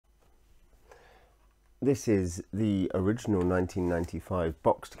This is the original 1995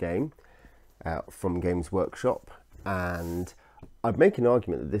 boxed game from Games Workshop, and I'd make an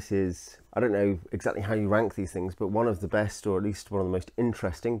argument that this is, I don't know exactly how you rank these things, but one of the best, or at least one of the most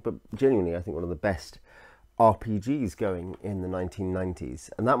interesting, but genuinely I think one of the best RPGs going in the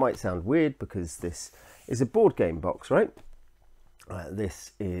 1990s. And that might sound weird because this is a board game box, right?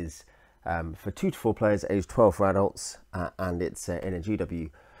 This is for 2 to 4 players, age 12 for adults, and it's in a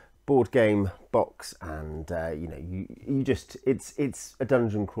GW board game box, and you know, you just, it's a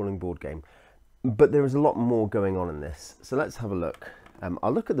dungeon crawling board game, but there is a lot more going on in this. So let's have a look.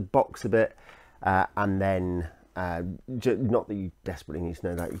 I'll look at the box a bit, and then not that you desperately need to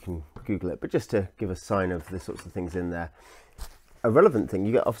know that, you can Google it, but just to give a sign of the sorts of things in there. A relevant thing,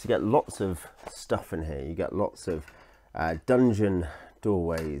 you obviously get lots of stuff in here. You get lots of dungeon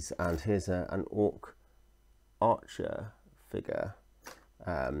doorways, and here's an orc archer figure,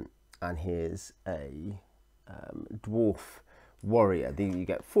 and here's a dwarf warrior. You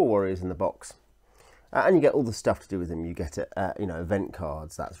get 4 warriors in the box, and you get all the stuff to do with them. You get you know, event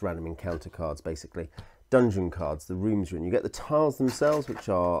cards, that's random encounter cards basically, dungeon cards, the rooms you're in. You get the tiles themselves, which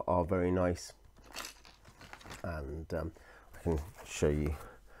are very nice, and I can show you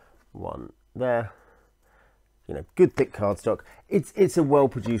one there. You know, good thick cardstock. It's a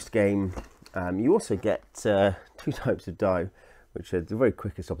well-produced game. You also get 2 types of die, which are the very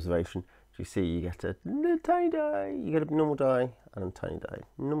quickest observation. As you see, you get a tiny die, you get a normal die, and a tiny die.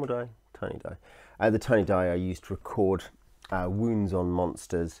 Normal die, tiny die. The tiny die are used to record wounds on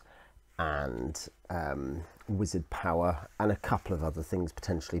monsters, and wizard power, and a couple of other things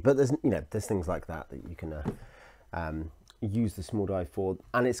potentially. But there's, you know, there's things like that you can use the small die for,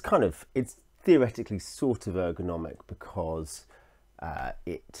 and it's theoretically sort of ergonomic because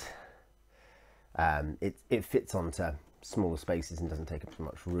it fits onto smaller spaces and doesn't take up so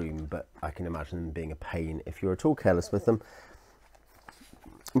much room, but I can imagine them being a pain if you're at all careless with them.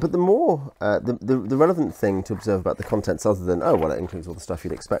 But the more the relevant thing to observe about the contents, other than, oh well, it includes all the stuff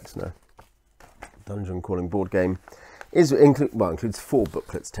you'd expect in a dungeon crawling board game, includes 4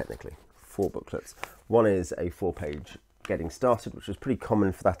 booklets technically. 4 booklets. One is a 4-page getting started, which was pretty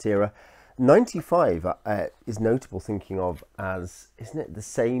common for that era. 95 is notable, thinking of as, isn't it the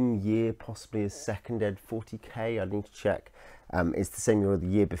same year possibly as Second Ed 40k? I'd need to check. It's the same year or the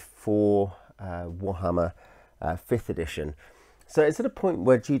year before Warhammer 5th edition. So it's at a point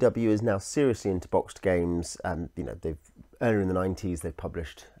where GW is now seriously into boxed games. You know, earlier in the 90s they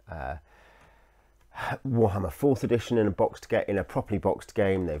published Warhammer 4th edition in a properly boxed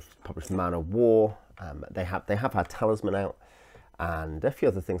game. They've published Man of War. They have had Talisman out, and a few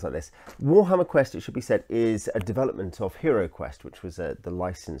other things like this. Warhammer Quest, it should be said, is a development of Hero Quest, which was the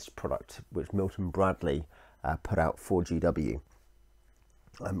licensed product which Milton Bradley put out for GW.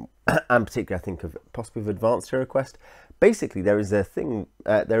 And particularly, I think, of possibly of Advanced Hero Quest. Basically, there is a thing.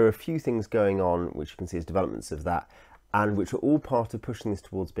 There are a few things going on which you can see as developments of that, and which are all part of pushing this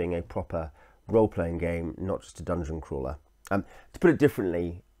towards being a proper role-playing game, not just a dungeon crawler. To put it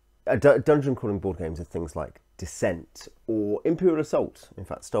differently, dungeon crawling board games are things like Descent or Imperial Assault, in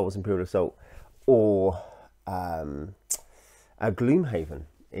fact Star Wars Imperial Assault, or Gloomhaven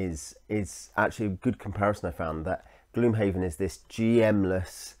is actually a good comparison. I found that Gloomhaven is this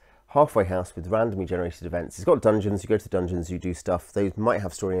GM-less halfway house with randomly generated events. It's got dungeons, you go to the dungeons, you do stuff, those might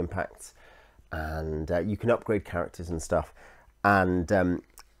have story impacts, and you can upgrade characters and stuff, and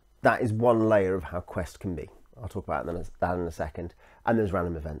that is one layer of how Quest can be. I'll talk about that in a second. And there's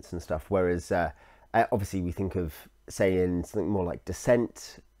random events and stuff, whereas obviously we think of, say, in something more like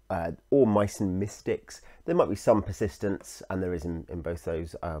Descent or Mice and Mystics, there might be some persistence, and there is in both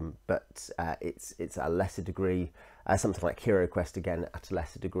those, but it's at a lesser degree. Something like Hero Quest, again, at a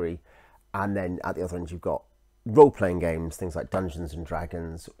lesser degree. And then at the other end you've got role-playing games, things like Dungeons and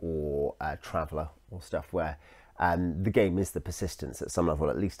Dragons or Traveller or stuff, where the game is the persistence at some level,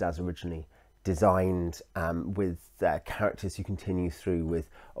 at least as originally designed, with characters you continue through, with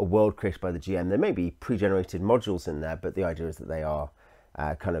a world created by the GM. There may be pre-generated modules in there, but the idea is that they are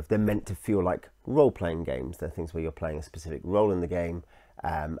they're meant to feel like role-playing games. They're things where you're playing a specific role in the game,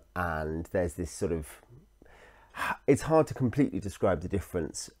 and there's this sort of, it's hard to completely describe the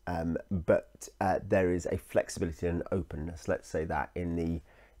difference, but there is a flexibility and openness, let's say that, in the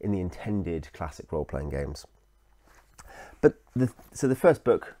intended classic role-playing games. But so the first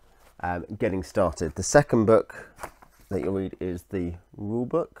book, getting started. The second book that you'll read is the rule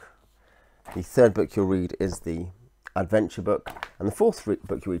book. The third book you'll read is the adventure book, and the fourth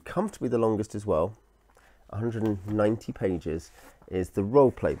book you'll read, comfortably the longest as well, 190 pages, is the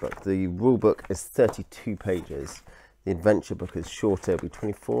role play book. The rule book is 32 pages. The adventure book is shorter, it'll be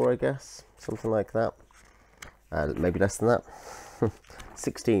 24, I guess, something like that. maybe less than that,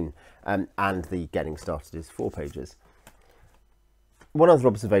 16, and the getting started is 4 pages. One other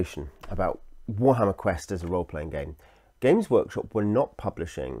observation about Warhammer Quest as a role-playing game. Games Workshop were not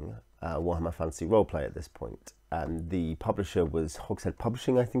publishing Warhammer Fantasy Roleplay at this point. The publisher was Hogshead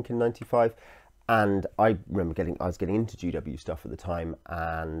Publishing, I think, in '95, and I remember I was getting into GW stuff at the time,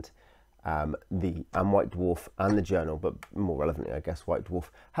 and White Dwarf and the Journal, but more relevantly, I guess, White Dwarf,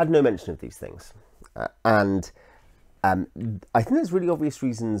 had no mention of these things. I think there's really obvious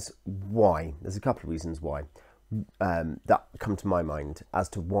reasons why. There's a couple of reasons why that come to my mind as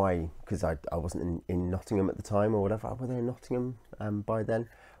to why, because I wasn't in Nottingham at the time or whatever. Were they in Nottingham by then,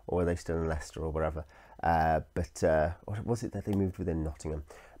 or were they still in Leicester or whatever? Or was it that they moved within Nottingham?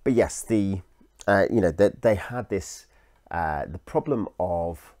 But yes, they had this the problem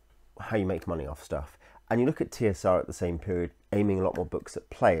of how you make money off stuff. And you look at TSR at the same period, aiming a lot more books at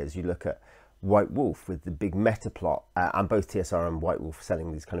players. You look at White Wolf with the big meta plot, and both TSR and White Wolf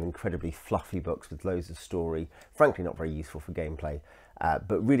selling these kind of incredibly fluffy books with loads of story, frankly not very useful for gameplay,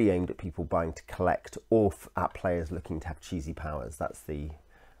 but really aimed at people buying to collect, or at players looking to have cheesy powers. That's the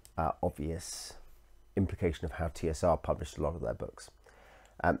obvious implication of how TSR published a lot of their books.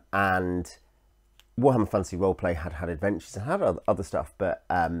 And Warhammer Fantasy Roleplay had adventures and had other stuff, but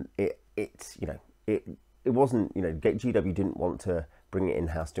it wasn't, GW didn't want to bring it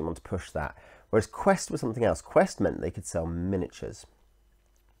in-house, didn't want to push that. Whereas Quest was something else. Quest meant they could sell miniatures.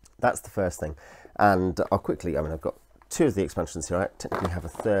 That's the first thing. And I'll quickly, I've got 2 of the expansions here. I technically have a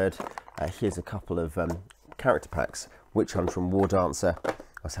third. Here's a couple of character packs. Witch Hunter and War Dancer. I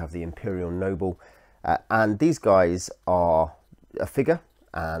also have the Imperial Noble. And these guys are a figure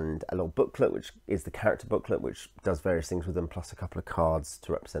and a little booklet, which is the character booklet, which does various things with them, plus a couple of cards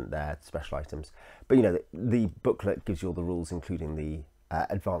to represent their special items. But the booklet gives you all the rules, including the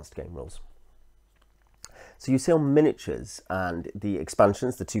advanced game rules. So you sell miniatures, and the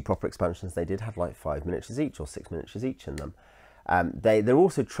expansions, the 2 proper expansions they did, had like 5 miniatures each or 6 miniatures each in them. They're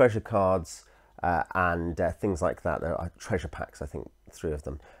also treasure cards and things like that. There are treasure packs, I think 3 of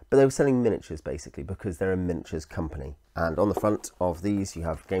them. But they were selling miniatures basically because they're a miniatures company. And on the front of these, you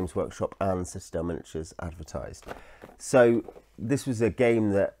have Games Workshop and Citadel Miniatures advertised. So this was a game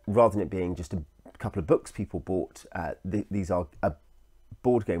that, rather than it being just a couple of books people bought, these are a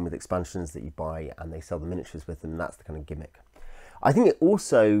board game with expansions that you buy, and they sell the miniatures with them. And that's the kind of gimmick. I think it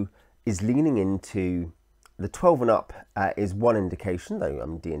also is leaning into the 12 and up is one indication,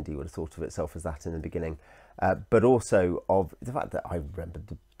 though D&D would have thought of itself as that in the beginning, but also of the fact that I remember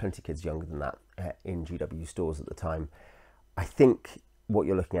plenty of kids younger than that in GW stores at the time. I think what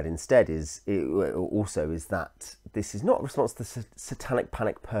you're looking at instead is that this is not a response to the satanic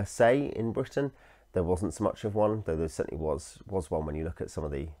panic per se in Britain. There wasn't so much of one, though there certainly was one when you look at some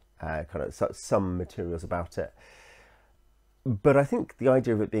of the some materials about it. But I think the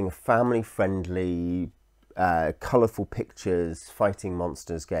idea of it being a family-friendly, colourful pictures, fighting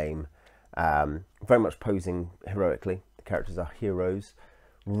monsters game, very much posing heroically. The characters are heroes,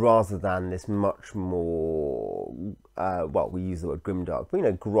 rather than this much more, we use the word grimdark,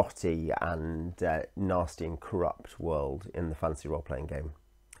 but grotty and nasty and corrupt world in the fantasy role-playing game.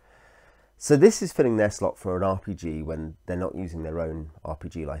 So this is filling their slot for an RPG when they're not using their own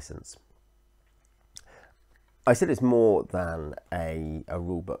RPG license. I said it's more than a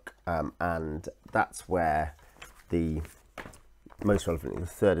rule book, and that's where the most relevantly the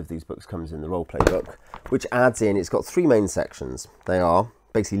third of these books comes in, the roleplay book, which adds in, it's got 3 main sections. They are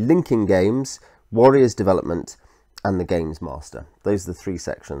basically linking games, warriors development, and the games master. Those are the 3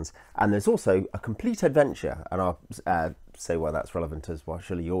 sections. And there's also a complete adventure, and I'll say why that's relevant as well.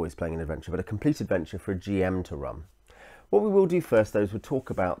 Surely you're always playing an adventure, but a complete adventure for a GM to run. What we will do first, though, is we'll talk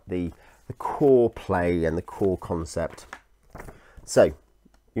about the core play and the core concept. So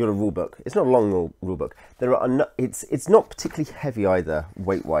you've got a rule book. It's not a long rule book. There are it's not particularly heavy either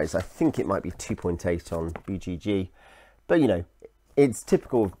weight-wise. I think it might be 2.8 on BGG, but it's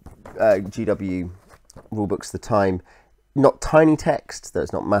typical GW rule books of the time. Not tiny text, though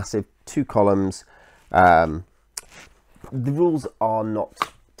it's not massive. 2 columns. The rules are not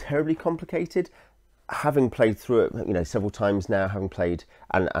terribly complicated. Having played through it, several times now, having played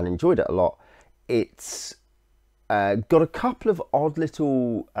and enjoyed it a lot, it's got a couple of odd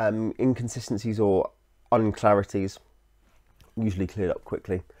little inconsistencies or unclarities, usually cleared up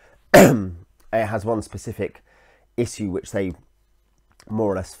quickly. It has one specific issue which they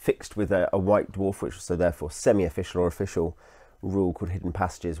more or less fixed with a White Dwarf, which was so therefore semi-official or official rule called Hidden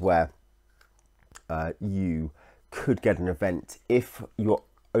Passages, where you could get an event if you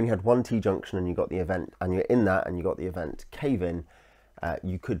only had 1 T-junction and you got the event, and you're in that and you got the event Cave In,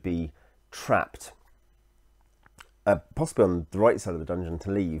 you could be trapped possibly on the right side of the dungeon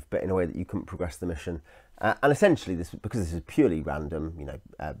to leave, but in a way that you couldn't progress the mission. And essentially, because this is purely random, you know,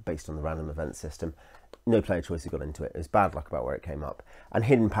 based on the random event system, no player choice had got into it. It was bad luck about where it came up. And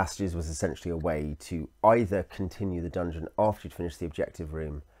hidden passages was essentially a way to either continue the dungeon after you'd finished the objective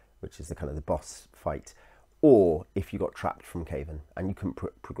room, which is the kind of the boss fight, or if you got trapped from cave-in and you couldn't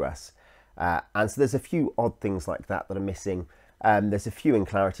progress. And so there's a few odd things like that that are missing. There's a few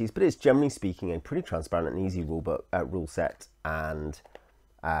inclarities, but it's generally speaking a pretty transparent and easy rule set. And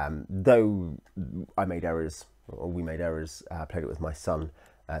though I made errors, or we made errors, played it with my sons,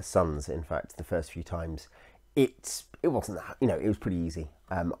 in fact, the first few times, it wasn't that, you know, it was pretty easy.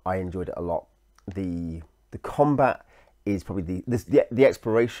 I enjoyed it a lot. The combat is probably the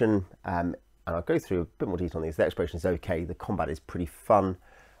exploration, and I'll go through a bit more detail on these. The exploration is okay. The combat is pretty fun.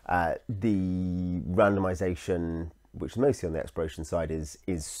 The randomization, which is mostly on the exploration side, is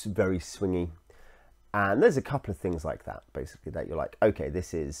very swingy. And there's a couple of things like that, basically, that you're like, okay,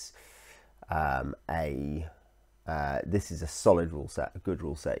 this is a solid rule set, a good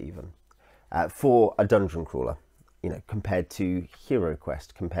rule set even, for a dungeon crawler, you know, compared to Hero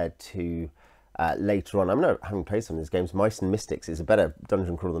Quest, compared to later on. I'm not having played some of these games. Mice and Mystics is a better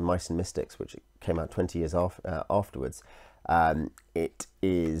dungeon crawler than Mice and Mystics, which came out 20 years afterwards. It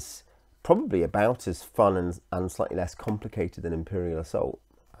is probably about as fun and slightly less complicated than Imperial Assault.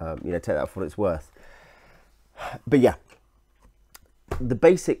 You know, take that for what it's worth. But yeah, the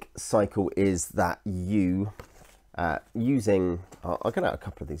basic cycle is that you, I'll get out a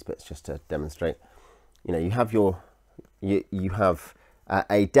couple of these bits just to demonstrate. You know, you have you have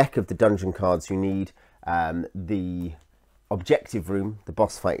a deck of the dungeon cards you need. The objective room, the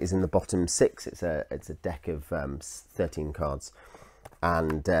boss fight, is in the bottom 6. It's a deck of 13 cards,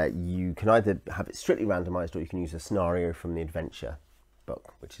 and you can either have it strictly randomized, or you can use a scenario from the adventure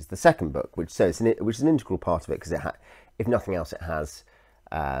book, which is the second book, which is an integral part of it, because if nothing else, it has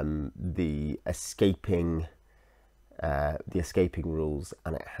the escaping rules,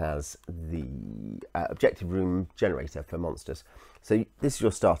 and it has the objective room generator for monsters. So this is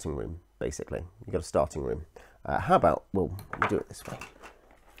your starting room, basically. You've got a starting room. How about, we'll do it this way.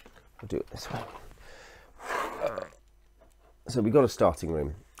 We'll do it this way. So we've got a starting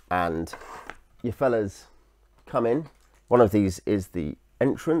room, and your fellas come in. One of these is the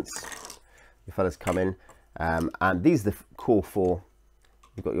entrance. Your fellas come in, and these are the core 4.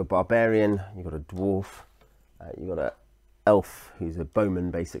 You've got your barbarian, you've got a dwarf, you've got an elf who's a bowman,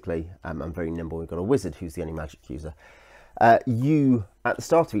 basically, and very nimble. You've got a wizard who's the only magic user. You, at the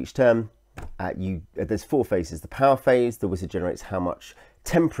start of each turn, there's 4 phases. The power phase, the wizard generates how much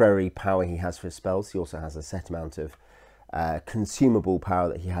temporary power he has for his spells. He also has a set amount of consumable power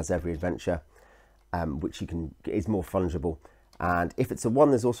that he has every adventure, which is more fungible. And if it's a 1,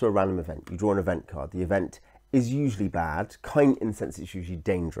 there's also a random event. You draw an event card. The event is usually bad, kind in the sense it's usually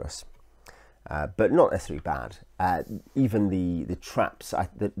dangerous, but not necessarily bad. Even the traps,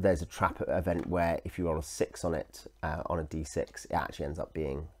 there's a trap event where if you roll a 6 on it, on a d6, it actually ends up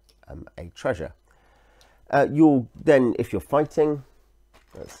being a treasure. You'll then, if you're fighting,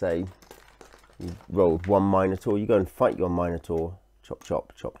 let's say you rolled 1 Minotaur, you go and fight your Minotaur, chop,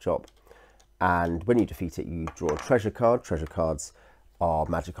 chop, chop, chop. And when you defeat it, you draw a treasure card. Treasure cards are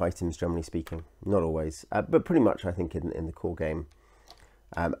magic items, generally speaking. Not always, but pretty much, I think, in the core game.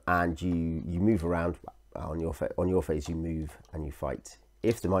 And you move around. On your phase, you move and you fight.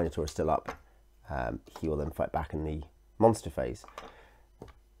 If the Minotaur is still up, he will then fight back in the monster phase.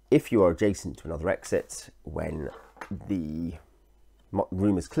 If you are adjacent to another exit, when the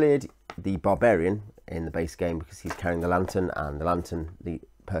room is cleared, the barbarian in the base game, because he's carrying the lantern, and the lantern, the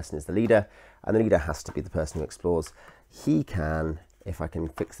person is the leader, and the leader has to be the person who explores. He can, if I can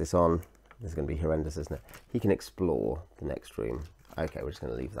fix this on, this is going to be horrendous, isn't it? He can explore the next room. Okay, we're just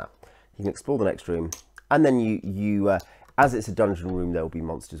going to leave that. He can explore the next room, and then you as it's a dungeon room, there will be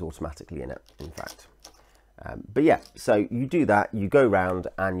monsters automatically in it, in fact. But yeah, so you do that, you go round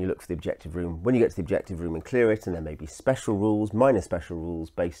and you look for the objective room. When you get to the objective room and clear it, and there may be special rules, minor special rules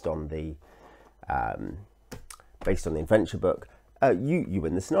based on the adventure book, you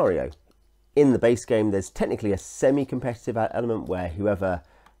win the scenario. In the base game, there's technically a semi-competitive element where whoever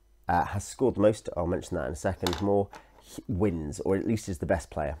has scored the most, I'll mention that in a second more, wins, or at least is the best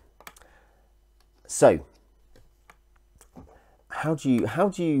player. So how do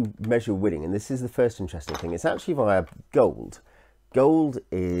you measure winning? And this is the first interesting thing. It's actually via gold. Gold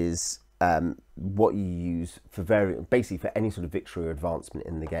is what you use for basically for any sort of victory or advancement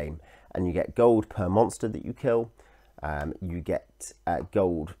in the game, and you get gold per monster that you kill. You get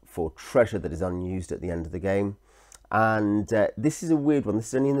gold for treasure that is unused at the end of the game. And this is a weird one. This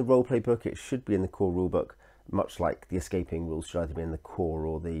is only in the roleplay book. It should be in the core rulebook. much like the escaping rules should either be in the core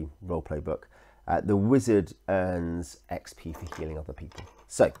or the roleplay book. The wizard earns XP for healing other people.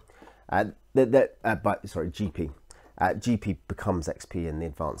 So, GP. GP becomes XP in the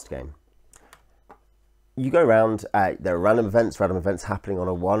advanced game. You go around, there are random events happening on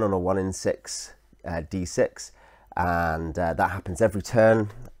a 1 in 6 D6, and that happens every turn,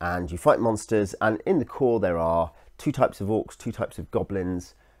 and you fight monsters, and in the core there are 2 types of orcs, 2 types of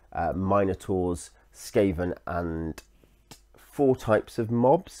goblins, minotaurs, skaven, and 4 types of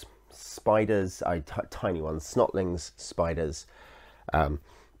mobs, spiders, tiny ones, snotlings, spiders,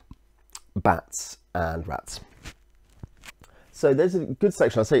 bats, and rats. So there's a good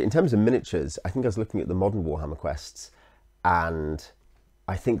section. I'll say in terms of miniatures, I think I was looking at the modern Warhammer Quests, and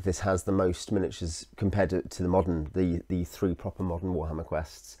I think this has the most miniatures compared to the modern, the 3 proper modern Warhammer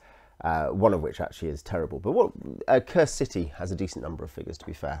Quests, one of which actually is terrible. But Cursed City has a decent number of figures, to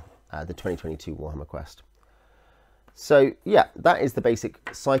be fair, the 2022 Warhammer Quest. So yeah, that is the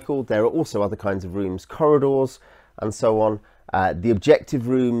basic cycle. There are also other kinds of rooms, corridors, and so on. The objective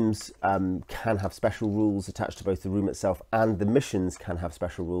rooms can have special rules attached to both the room itself, and the missions can have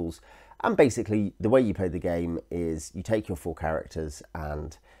special rules. And basically, the way you play the game is you take your 4 characters,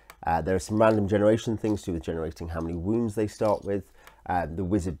 and there are some random generation things to do with generating how many wounds they start with. The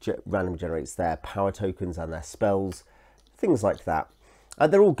wizard randomly generates their power tokens and their spells, things like that.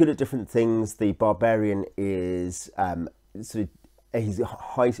 They're all good at different things. The barbarian is his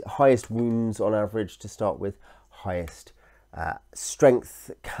highest wounds on average to start with, highest strength,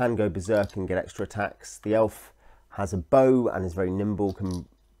 can go berserk and get extra attacks. The elf has a bow and is very nimble, can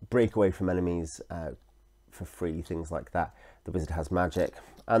break away from enemies for free, things like that. The wizard has magic,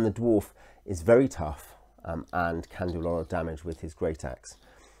 and the dwarf is very tough and can do a lot of damage with his great axe.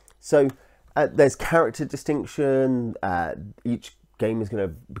 So there's character distinction. Each game is going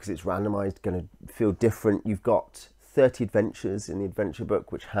to, because it's randomized, going to feel different. You've got 30 adventures in the adventure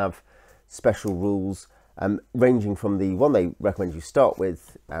book which have special rules, ranging from the one they recommend you start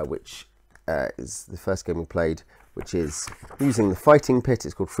with, which is the first game we played, which is using the fighting pit.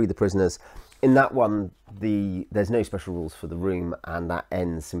 It's called Free the Prisoners. In that one, there's no special rules for the room, and that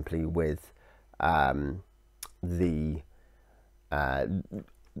ends simply with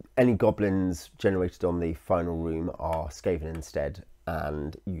any goblins generated on the final room are Skaven instead,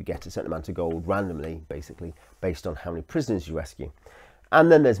 and you get a certain amount of gold randomly, basically, based on how many prisoners you rescue.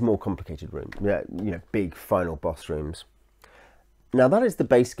 And then there's more complicated rooms, big final boss rooms. Now that is the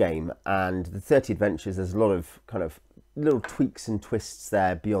base game, and the 30 adventures, there's a lot of kind of little tweaks and twists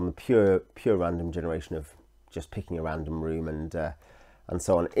there beyond the pure random generation of just picking a random room and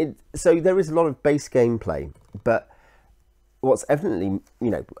so on. So there is a lot of base gameplay, but what's evident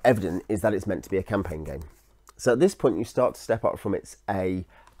is that it's meant to be a campaign game. So at this point you start to step up from it's a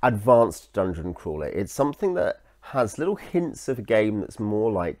advanced dungeon crawler. It's something that has little hints of a game that's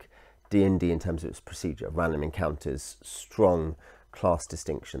more like D&D in terms of its procedure, random encounters, strong class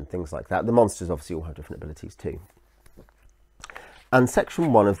distinction, things like that. The monsters obviously all have different abilities too. And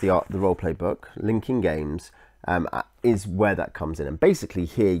section 1 of the roleplay book, Linking Games, is where that comes in. And basically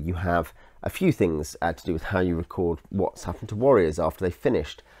here you have a few things to do with how you record what's happened to warriors after they've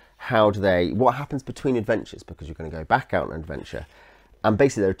finished. What happens between adventures, because you're going to go back out on an adventure. And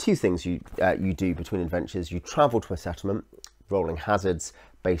basically there are 2 things you do between adventures. You travel to a settlement, rolling hazards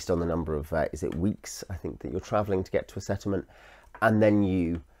based on the number of, weeks, I think, that you're traveling to get to a settlement. And then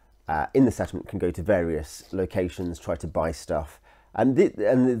you, in the settlement, can go to various locations, try to buy stuff. And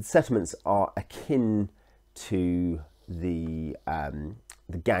the settlements are akin to the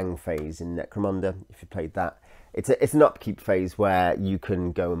gang phase in Necromunda, if you played that. It's an upkeep phase where you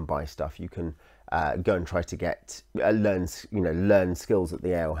can go and buy stuff. You can go and try to get learn skills at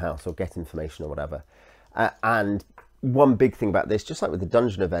the ale house or get information or whatever. And one big thing about this, just like with the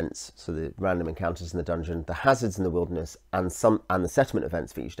dungeon events, so the random encounters in the dungeon, the hazards in the wilderness, and the settlement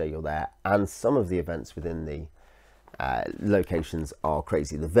events for each day you're there, and some of the events within the locations are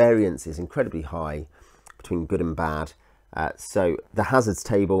crazy. The variance is incredibly high between good and bad. So the hazards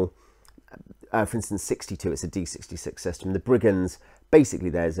table, for instance, 62, it's a D66 system. The brigands, basically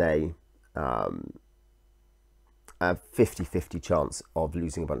there's a 50-50 chance of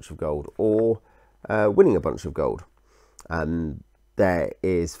losing a bunch of gold or winning a bunch of gold. There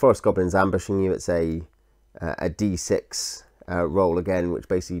is forest goblins ambushing you. It's a D6 roll again, which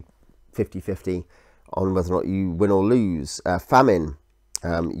basically 50-50 on whether or not you win or lose. Famine,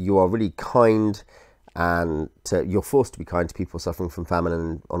 you are really kind, and you're forced to be kind to people suffering from famine,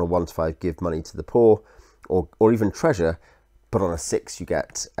 and on a 1 to 5 give money to the poor, or even treasure, but on a 6 you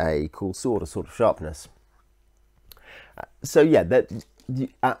get a cool sword, a sword of sharpness. So yeah,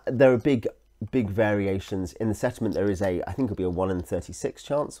 there are big big variations. In the settlement, there is I think it'll be a 1 in 36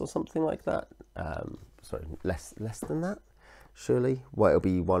 chance or something like that. Sorry, less than that, surely. Well, it'll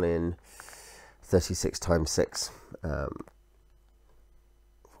be 1 in 36 times 6.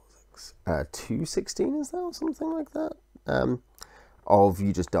 216 is that, or something like that? Of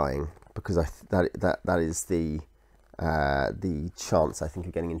you just dying, because that is the chance, I think,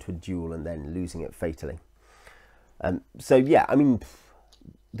 of getting into a duel and then losing it fatally. So yeah, I mean,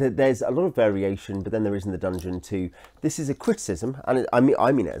 there's a lot of variation, but then there is in the dungeon too. This is a criticism, and I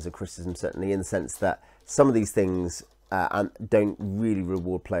mean it as a criticism, certainly, in the sense that some of these things don't really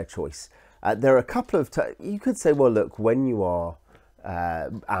reward player choice. There are a couple of you could say, well, look, when you are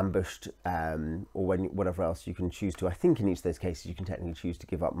ambushed, or whatever else you can choose to. I think in each of those cases you can technically choose to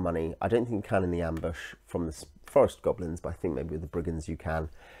give up money. I don't think you can in the ambush from the forest goblins, but I think maybe with the brigands you can.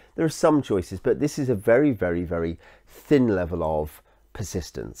 There are some choices, but this is a very, very, very thin level of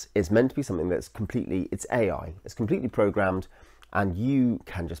persistence. It's meant to be something that's it's AI. It's completely programmed, and you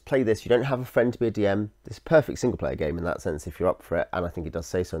can just play this. You don't have a friend to be a DM. It's a perfect single player game in that sense if you're up for it, and I think it does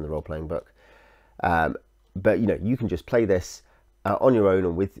say so in the role-playing book. But you know, you can just play this on your own,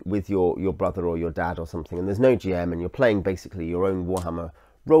 or with your brother or your dad or something, and there's no GM, and you're playing basically your own Warhammer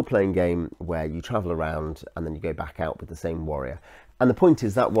role-playing game where you travel around and then you go back out with the same warrior. And the point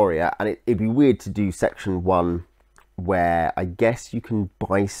is that warrior, and it'd be weird to do section 1 where I guess you can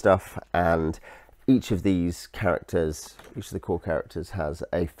buy stuff, and each of these characters, each of the core characters, has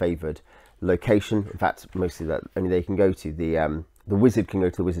a favoured location. In fact, mostly that only they can go to. The wizard can go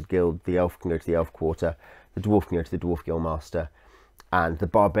to the Wizard Guild, the elf can go to the Elf Quarter, the dwarf can go to the Dwarf Guildmaster, and the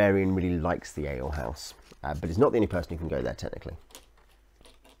barbarian really likes the ale house, but he's not the only person who can go there technically.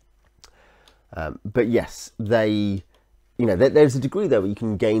 But yes, there's a degree there where you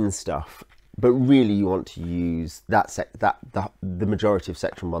can gain stuff, but really you want to use the majority of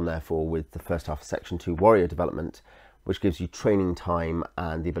section 1, therefore, with the first half of section 2 warrior development, which gives you training time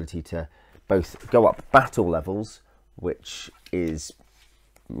and the ability to both go up battle levels, which is,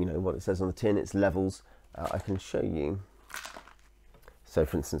 what it says on the tin, it's levels. I can show you. So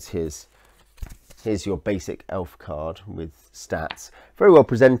for instance, here's your basic elf card with stats, very well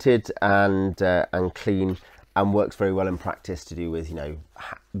presented and clean, and works very well in practice to do with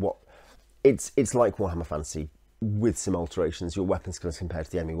what it's like Warhammer Fantasy with some alterations. Your weapon skill is compared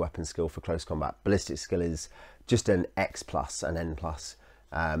to the enemy weapon skill for close combat. Ballistic skill is just an X plus, an N plus,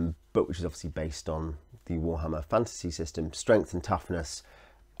 but which is obviously based on the Warhammer Fantasy system. Strength and toughness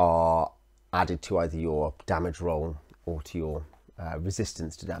are added to either your damage roll or to your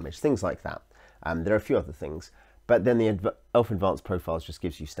resistance to damage, things like that. There are a few other things, but then the Elf Advanced Profiles just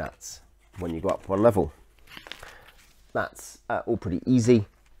gives you stats when you go up 1 level. That's all pretty easy.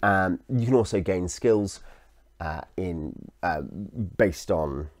 You can also gain skills based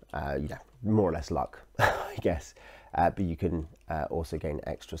on more or less luck, I guess, but you can also gain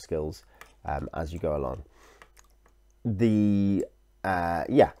extra skills as you go along. That's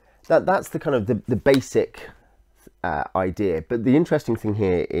the kind of the basic idea, but the interesting thing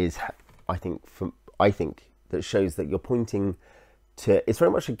here is, I think that shows that you're pointing to, it's very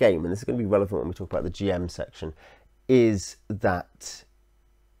much a game, and this is going to be relevant when we talk about the GM section, is that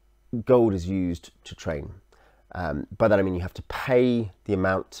gold is used to train. By that I mean you have to pay the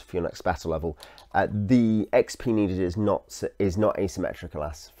amount for your next battle level. The XP needed is not asymmetric,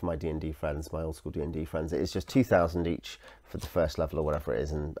 alas, for my D&D friends, my old school D&D friends. It is just 2,000 each for the first level or whatever it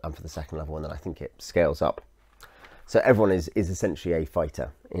is, and for the second level, and then I think it scales up. So everyone is essentially a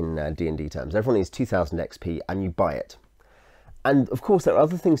fighter in D&D terms. Everyone needs 2,000 XP, and you buy it. And of course there are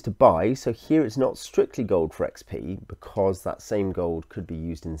other things to buy, so here it's not strictly gold for XP, because that same gold could be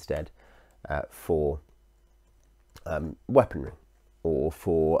used instead for weaponry, or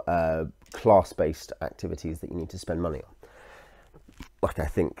for class-based activities that you need to spend money on. Like, I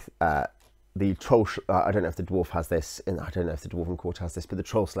think the troll, I don't know if the dwarf has this, I don't know if the Dwarven Quarter has this, but the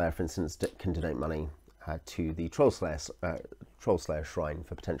Troll Slayer, for instance, can donate money to the Troll Slayer Shrine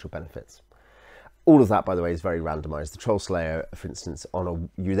for potential benefits. All of that, by the way, is very randomised. The Troll Slayer, for instance,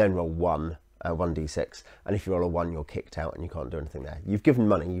 you then roll 1d6, and if you roll a 1, you're kicked out and you can't do anything there. You've given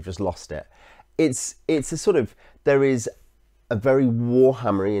money, you've just lost it. It's a sort of, there is a very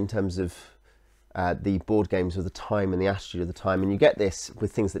Warhammery in terms of the board games of the time and the attitude of the time, and you get this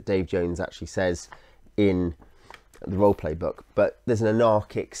with things that Dave Jones actually says in the roleplay book, but there's an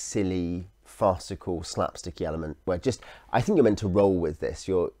anarchic, silly, farcical, slapsticky element where I think you're meant to roll with this.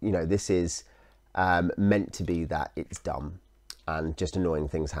 This is meant to be that it's dumb and just annoying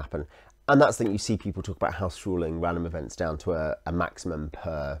things happen, and that's the thing. You see people talk about house ruling random events down to a maximum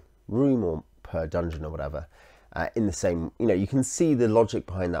per room or per dungeon or whatever, in the same, you can see the logic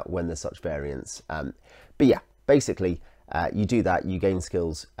behind that when there's such variance. But yeah, basically, you do that, you gain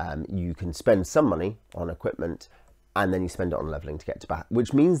skills, you can spend some money on equipment, and then you spend it on leveling to get to bat,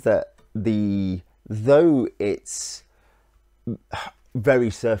 which means that though it's very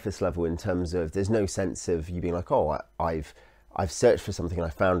surface level in terms of there's no sense of you being like, oh, I've searched for something and I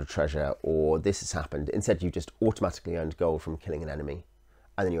found a treasure, or this has happened. Instead, you just automatically earned gold from killing an enemy,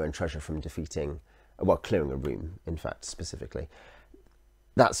 and then you earn treasure from clearing a room, in fact, specifically.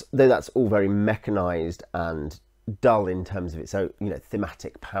 That's all very mechanized and dull in terms of its own,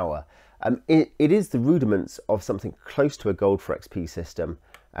 thematic power. It is the rudiments of something close to a gold for XP system,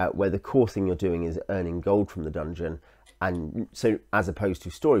 where the core thing you're doing is earning gold from the dungeon, and so as opposed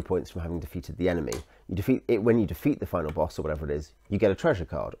to story points from having defeated the enemy. When you defeat the final boss or whatever it is, you get a treasure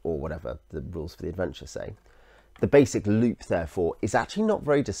card, or whatever the rules for the adventure say. The basic loop, therefore, is actually not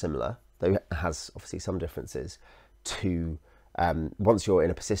very dissimilar, though it has obviously some differences, to once you're in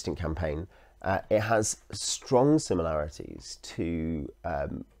a persistent campaign. It has strong similarities to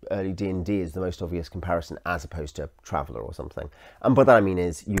early D&D is the most obvious comparison, as opposed to Traveller or something. And by that I mean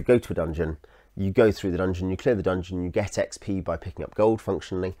is you go to a dungeon, you go through the dungeon, you clear the dungeon, you get XP by picking up gold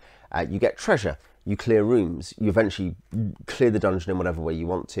functionally, you get treasure, you clear rooms, you eventually clear the dungeon in whatever way you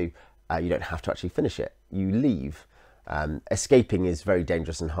want to. You don't have to actually finish it, you leave. Escaping is very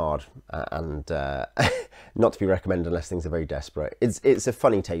dangerous and hard, and not to be recommended unless things are very desperate. It's a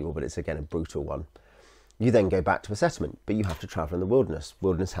funny table, but it's again a brutal one. You then go back to a settlement, but you have to travel in the wilderness.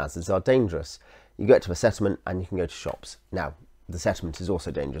 Wilderness hazards are dangerous. You get to a settlement and you can go to shops. Now, the settlement is also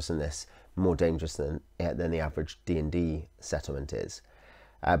dangerous in this, more dangerous than the average D&D settlement is.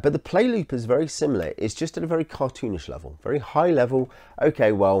 But the play loop is very similar. It's just at a very cartoonish level, very high level.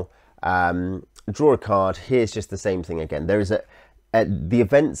 Okay, well, draw a card. Here's just the same thing again. There is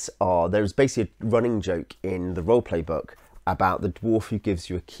there's basically a running joke in the roleplay book about the dwarf who gives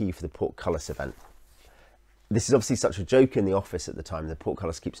you a key for the portcullis event. This is obviously such a joke in the office at the time. The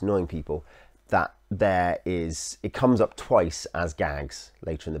portcullis keeps annoying people that it comes up twice as gags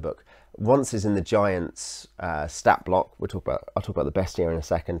later in the book. Once is in the giant's stat block. I'll talk about the bestiary in a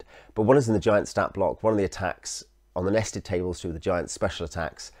second. But one is in the giant stat block. One of the attacks on the nested tables to the giant's special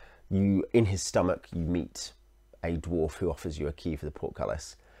attacks. In his stomach, you meet a dwarf who offers you a key for the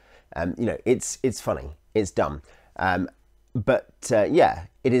portcullis. It's funny, it's dumb, but yeah,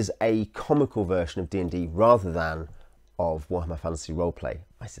 it is a comical version of D&D rather than of Warhammer Fantasy Roleplay,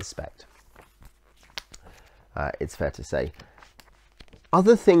 I suspect. It's fair to say.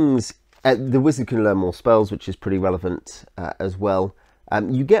 Other things, the wizard can learn more spells, which is pretty relevant as well.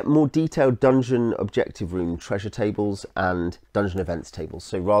 You get more detailed dungeon objective room treasure tables and dungeon events tables.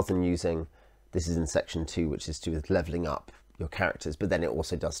 So rather than using, this is in section 2, which is to do with leveling up your characters, but then it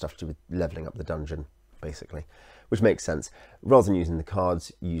also does stuff to do with leveling up the dungeon, basically, which makes sense. Rather than using the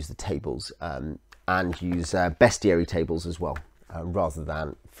cards, use the tables, and use bestiary tables as well, rather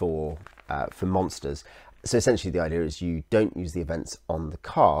than for monsters. So essentially the idea is you don't use the events on the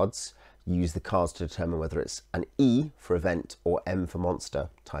cards, you use the cards to determine whether it's an E for event or M for monster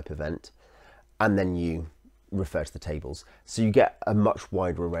type event, and then you refer to the tables. So you get a much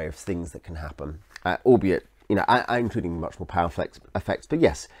wider array of things that can happen, albeit, including much more powerful effects, but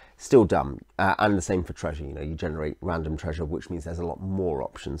yes, still dumb. And the same for treasure, you generate random treasure, which means there's a lot more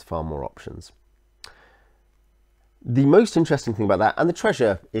options, far more options. The most interesting thing about that, and the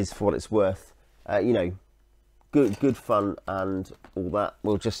treasure is for what it's worth, good fun and all that.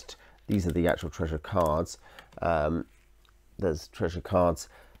 These are the actual treasure cards. There's treasure cards.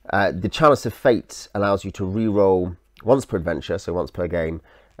 The Chalice of Fate allows you to re-roll once per adventure, so once per game,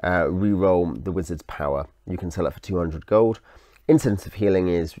 re-roll the wizard's power. You can sell it for 200 gold. Incense of Healing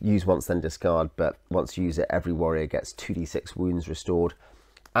is use once then discard, but once you use it, every warrior gets 2d6 wounds restored.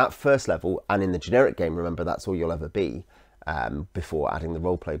 At first level, and in the generic game, remember that's all you'll ever be, before adding the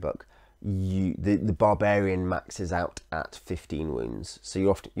roleplay book, the barbarian maxes out at 15 wounds. So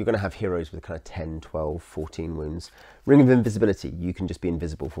you're going to have heroes with kind of 10, 12, 14 wounds. Ring of Invisibility, you can just be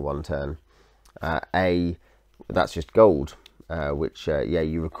invisible for one turn. That's just gold, which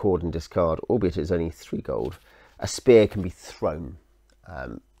you record and discard, albeit it's only 3 gold. A spear can be thrown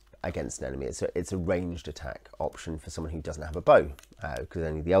against an enemy. It's a ranged attack option for someone who doesn't have a bow, because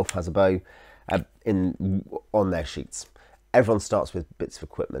only the elf has a bow on their sheets. Everyone starts with bits of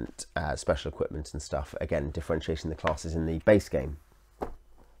equipment, special equipment and stuff. Again, differentiating the classes in the base game.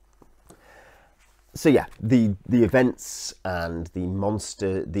 So yeah, the events and the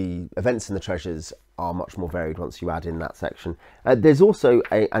events and the treasures are much more varied once you add in that section. There's also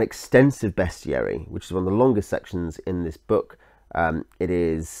an extensive bestiary, which is one of the longest sections in this book.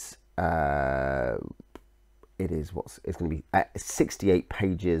 It's it is it's going to be 68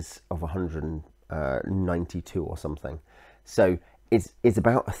 pages of 192 or something. So it's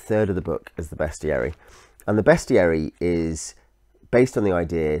about a third of the book as the bestiary. And the bestiary is based on the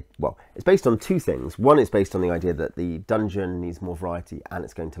idea, well, it's based on two things. One is based on the idea that the dungeon needs more variety and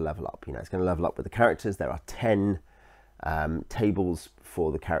it's going to level up. You know, it's going to level up with the characters. There are 10 tables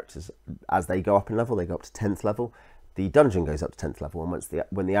for the characters. As they go up in level, they go up to 10th level. The dungeon goes up to 10th level, and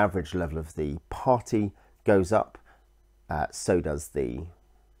when the average level of the party goes up, so does the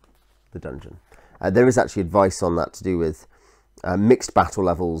dungeon. There is actually advice on that to do with mixed battle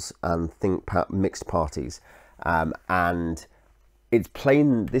levels and mixed parties, and it's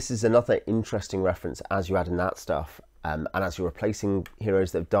plain. This is another interesting reference as you add in that stuff, and as you're replacing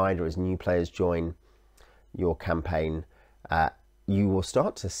heroes that have died, or as new players join your campaign, you will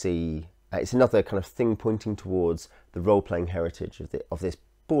start to see. It's another kind of thing pointing towards the role-playing heritage of this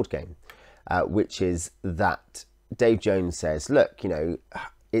board game, which is that Dave Jones says, look, you know,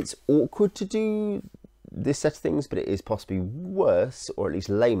 it's awkward to do this set of things, but it is possibly worse, or at least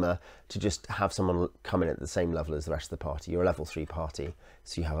lamer, to just have someone come in at the same level as the rest of the party. You're a level 3 party,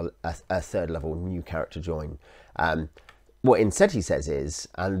 so you have a third level new character join. What instead he says is,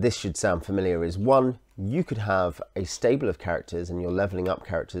 and this should sound familiar, is one, you could have a stable of characters and you're leveling up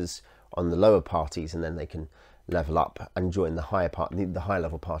characters on the lower parties, and then they can level up and join the higher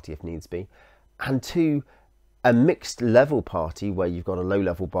level party if needs be. And two, a mixed level party where you've got a low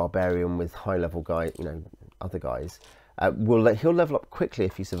level barbarian with high level guy, you know, other guys, he'll level up quickly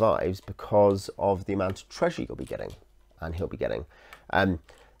if he survives because of the amount of treasure you'll be getting, and he'll be getting.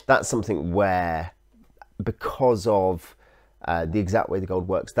 That's something where, because of the exact way the gold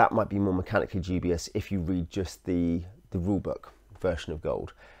works, that might be more mechanically dubious if you read just the rulebook version of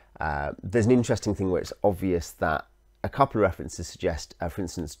gold. There's an interesting thing where it's obvious that a couple of references suggest, for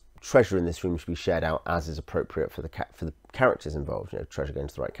instance, treasure in this room should be shared out as is appropriate for the characters involved. You know, treasure going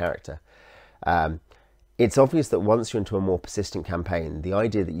to the right character. It's obvious that once you're into a more persistent campaign, the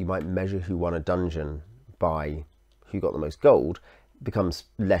idea that you might measure who won a dungeon by who got the most gold becomes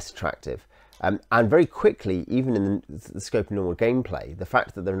less attractive. And very quickly, even in the scope of normal gameplay, the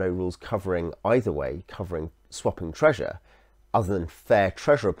fact that there are no rules covering either way, covering swapping treasure, other than fair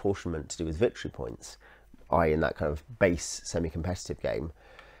treasure apportionment to do with victory points, i.e. in that kind of base semi-competitive game,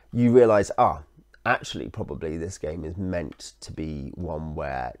 you realise, actually probably this game is meant to be one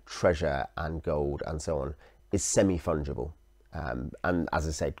where treasure and gold and so on is semi-fungible. And as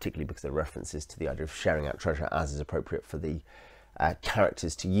I say, particularly because there are references to the idea of sharing out treasure as is appropriate for the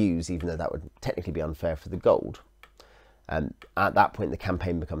characters to use, even though that would technically be unfair for the gold. At that point, the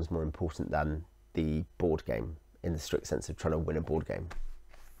campaign becomes more important than the board game, in the strict sense of trying to win a board game.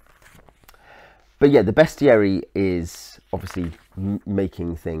 But yeah, the bestiary is obviously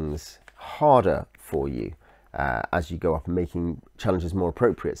making things harder for you as you go up, and making challenges more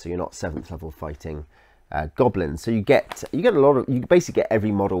appropriate, so you're not 7th level fighting goblins. So you get a lot of, you basically get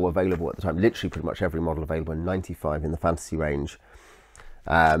every model available at the time, literally pretty much every model available in 95 in the fantasy range.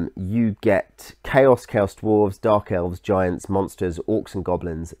 You get chaos dwarves, dark elves, giants, monsters, orcs and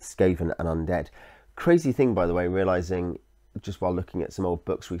goblins, skaven and undead. Crazy thing, by the way, realizing just while looking at some old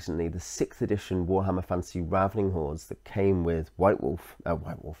books recently, the 6th edition Warhammer Fantasy Ravening Hordes that came with White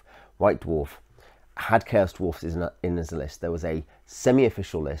Dwarf had Chaos Dwarfs in as a list. There was a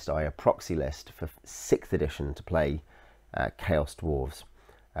semi-official list, a proxy list for 6th edition to play Chaos Dwarves,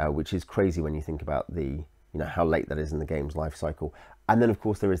 which is crazy when you think about how late that is in the game's life cycle. And then of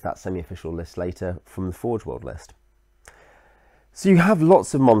course there is that semi-official list later from the Forge World list. So you have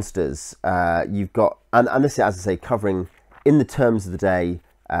lots of monsters. You've got, and this is, as I say, covering in the terms of the day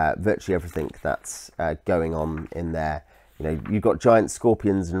virtually everything that's going on in there. You know, you've got giant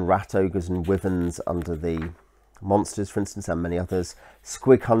scorpions and rat ogres and wyverns under the monsters, for instance, and many others.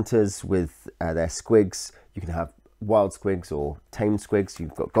 Squig hunters with their squigs. You can have wild squigs or tame squigs.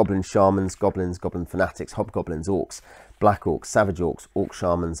 You've got goblin shamans, goblins, goblin fanatics, hobgoblins, orcs, black orcs, savage orcs, orc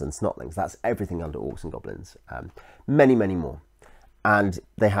shamans and snotlings. That's everything under orcs and goblins. Many, many more. And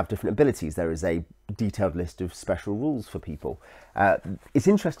they have different abilities. There is a detailed list of special rules for people. It's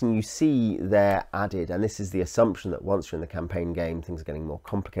interesting, you see they're added, and this is the assumption that once you're in the campaign game, things are getting more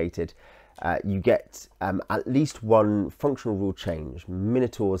complicated. You get at least one functional rule change.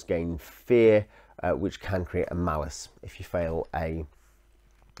 Minotaurs gain fear, which can create a malice if you fail a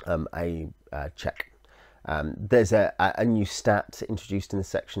check. There's a new stat introduced in the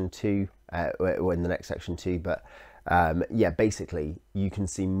section 2, or in the next section 2, but yeah, basically you can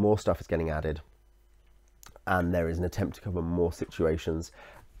see more stuff is getting added, and there is an attempt to cover more situations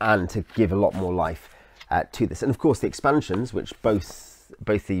and to give a lot more life to this. And of course the expansions, which both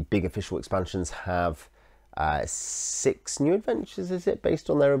the big official expansions have 6 new adventures, is it, based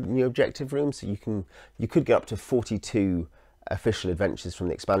on their new objective room. So you could get up to 42 official adventures from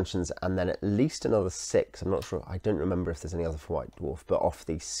the expansions, and then at least another 6. I'm not sure, I don't remember if there's any other for White Dwarf, but off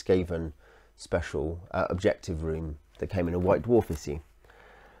the Skaven special objective room that came in a White Dwarf issue.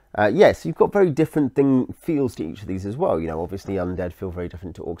 Yes, you've got very different feels to each of these as well. You know, obviously undead feel very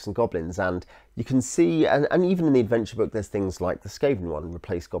different to orcs and goblins, and you can see, and even in the adventure book, there's things like the Skaven one,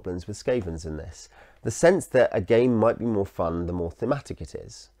 replace goblins with Skavens in this. The sense that a game might be more fun the more thematic it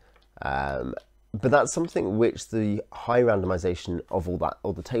is. But that's something which the high randomization of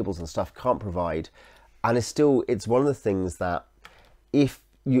all the tables and stuff can't provide, and it's one of the things that if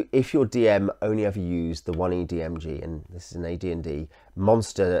your DM only ever used the 1E DMG, and this is an AD&D,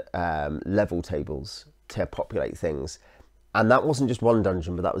 monster level tables to populate things, and that wasn't just one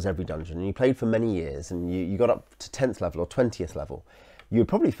dungeon, but that was every dungeon, and you played for many years, and you got up to 10th level or 20th level, you would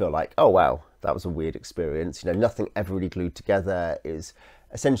probably feel like, oh wow, that was a weird experience. You know, nothing ever really glued together. It was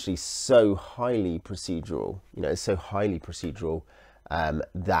essentially so highly procedural,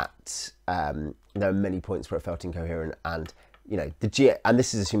 that there are many points where it felt incoherent, and you know, and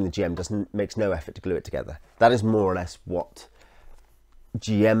this is assuming the GM makes no effort to glue it together. That is more or less what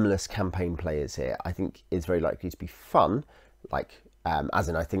GM-less campaign players here, I think, is very likely to be fun. Like, as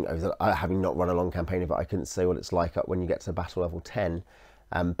in, I think, having not run a long campaign of it, I couldn't say what it's like when you get to battle level 10.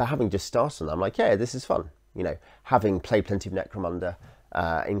 But having just started on that, I'm like, yeah, this is fun. You know, having played plenty of Necromunda,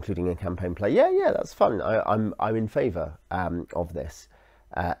 including a campaign play, yeah, that's fun. I'm in favour of this.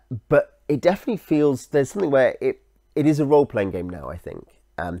 But it definitely feels, there's something where it is a role-playing game now, I think.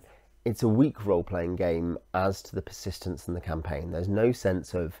 It's a weak role-playing game as to the persistence in the campaign. There's no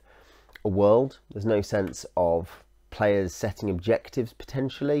sense of a world. There's no sense of players setting objectives,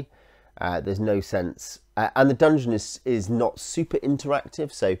 potentially. There's no sense... and the dungeon is not super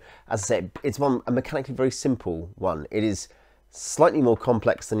interactive. So, as I say, it's a mechanically very simple one. It is slightly more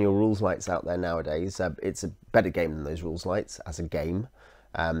complex than your rules lights out there nowadays. It's a better game than those rules lights as a game.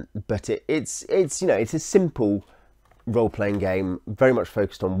 But it's you know, it's a simple role-playing game, very much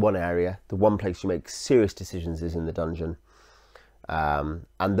focused on one area. The one place you make serious decisions is in the dungeon, and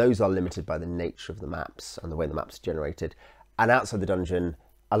those are limited by the nature of the maps and the way the maps are generated. And outside the dungeon,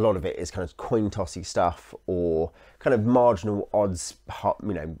 a lot of it is kind of coin tossy stuff, or kind of marginal odds,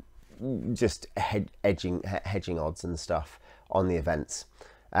 you know, just hedging odds and stuff on the events,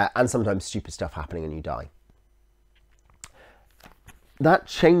 and sometimes stupid stuff happening and you die. That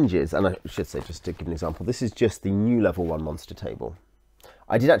changes, and I should say, just to give an example, this is just the new level 1 monster table.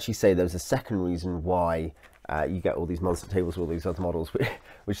 I did actually say there was a second reason why you get all these monster tables with all these other models,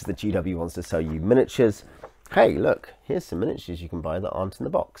 which is the GW wants to sell you miniatures. Hey, look, here's some miniatures you can buy that aren't in the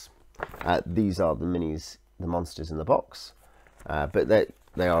box. These are the minis, the monsters in the box. But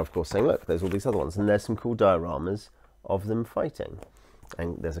they are, of course, saying, look, there's all these other ones, and there's some cool dioramas of them fighting.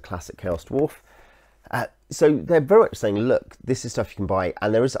 And there's a classic Chaos Dwarf. So they're very much saying, look, this is stuff you can buy.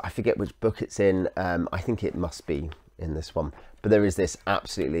 And there is, I forget which book it's in. I think it must be in this one. But there is this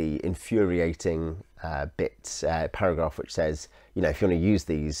absolutely infuriating paragraph which says, you know, if you want to use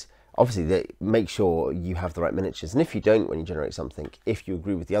these, obviously make sure you have the right miniatures. And if you don't, when you generate something, if you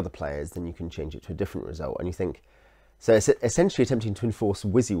agree with the other players, then you can change it to a different result. And you think, so it's essentially attempting to enforce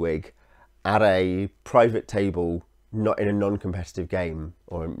WYSIWYG at a private table, not in a non-competitive game,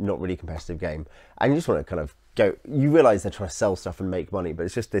 or not really competitive game, and you just want to kind of go, you realise they're trying to sell stuff and make money, but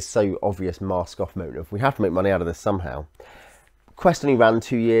it's just this so obvious mask-off moment of, we have to make money out of this somehow. Quest only ran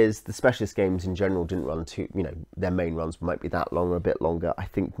 2 years. The specialist games in general didn't run you know, their main runs might be that long or a bit longer. I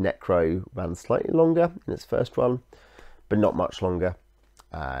think Necro ran slightly longer in its first run, but not much longer.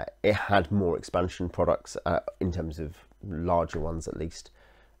 It had more expansion products, in terms of larger ones at least.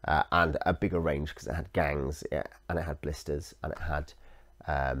 And a bigger range because it had gangs, and it had blisters, and it had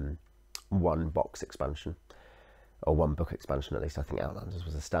one box expansion, or one book expansion at least. I think Outlanders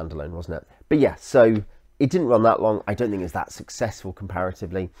was a standalone, wasn't it? But yeah, so it didn't run that long. I don't think it's that successful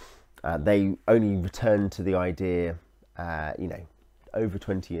comparatively. They only returned to the idea, you know, over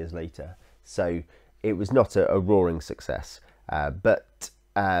 20 years later. So it was not a roaring success. But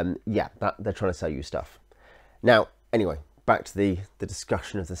yeah, they're trying to sell you stuff. Now, anyway, back to the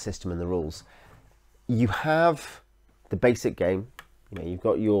discussion of the system and the rules. You have the basic game. You know, you've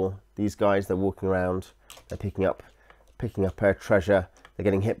got these guys. They're walking around. They're picking up treasure. They're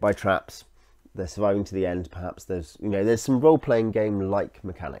getting hit by traps. They're surviving to the end. Perhaps there's some role-playing game-like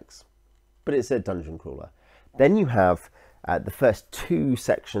mechanics, but it's a dungeon crawler. Then you have the first 2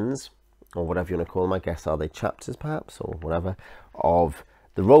 sections, or whatever you want to call them. I guess are they chapters, perhaps, or whatever, of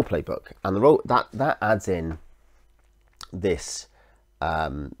the role-play book, and that adds in this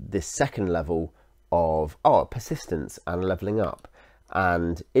this second level of persistence and leveling up.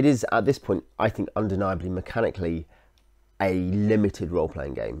 And it is, at this point, I think, undeniably mechanically a limited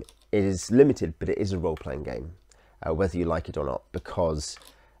role-playing game. It is limited, but it is a role-playing game, whether you like it or not, because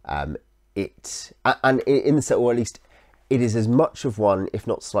or at least it is as much of one, if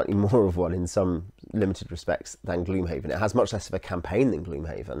not slightly more of one in some limited respects, than Gloomhaven. It has much less of a campaign than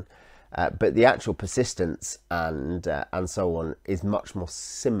Gloomhaven, but the actual persistence and so on is much more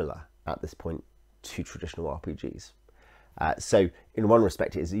similar at this point to traditional RPGs. So in one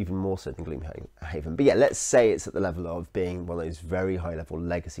respect, it is even more so than Gloomhaven. But yeah, let's say it's at the level of being one of those very high-level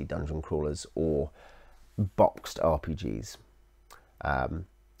legacy dungeon crawlers or boxed RPGs.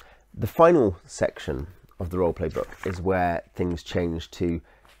 The final section of the roleplay book is where things change to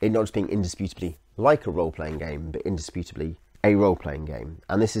it not just being indisputably like a role-playing game, but indisputably a role-playing game.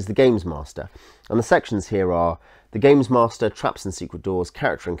 And this is the Games Master. And the sections here are the Games Master, Traps and Secret Doors,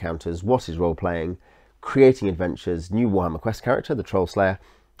 Character Encounters, What is Role-Playing, Creating Adventures, New Warhammer Quest character, the Troll Slayer,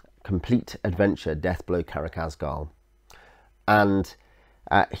 Complete Adventure, Deathblow, Karak-Azgal. And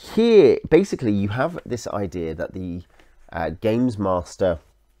here, basically, you have this idea that the Games Master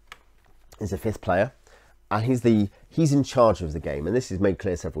is a fifth player, and he's in charge of the game, and this is made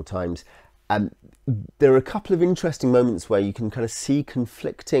clear several times. There are a couple of interesting moments where you can kind of see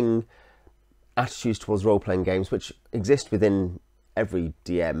conflicting attitudes towards role-playing games, which exist within every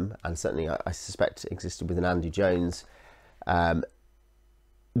DM, and certainly I suspect existed within Andy Jones.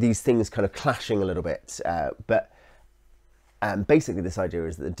 These things kind of clashing a little bit, but basically this idea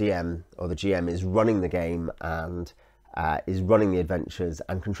is that the DM or the GM is running the game and is running the adventures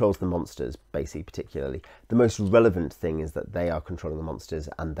and controls the monsters, basically. Particularly the most relevant thing is that they are controlling the monsters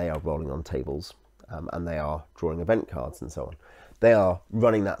and they are rolling on tables, and they are drawing event cards and so on. They are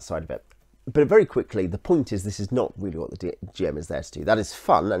running that side of it. But very quickly, the point is this is not really what the GM is there to do. That is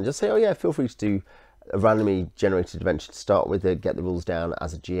fun, and just say, oh yeah, feel free to do a randomly generated adventure to start with, get the rules down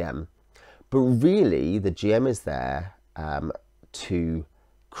as a GM. But really, the GM is there to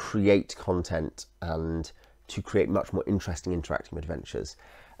create content and to create much more interesting interacting adventures.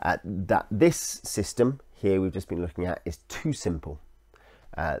 That this system here we've just been looking at is too simple.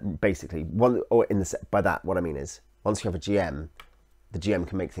 Basically, by that what I mean is, once you have a GM, the GM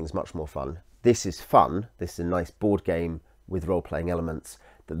can make things much more fun. This is fun. This is a nice board game with role-playing elements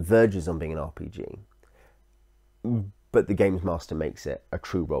that verges on being an RPG. But the Games Master makes it a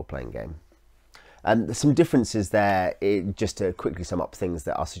true role-playing game. And there's some differences there, just to quickly sum up things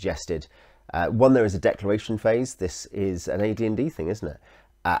that are suggested. One, there is a declaration phase. This is an AD&D thing, isn't it?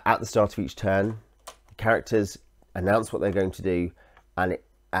 At the start of each turn, the characters announce what they're going to do,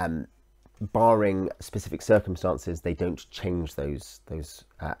 and barring specific circumstances, they don't change those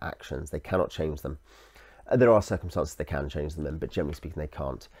actions. They cannot change them. There are circumstances they can change them in, but generally speaking, they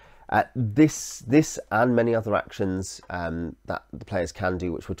can't. This and many other actions that the players can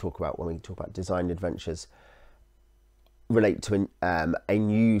do, which we'll talk about when we talk about designed adventures, relate to a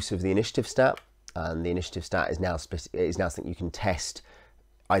new use of the initiative stat. And the initiative stat is now something you can test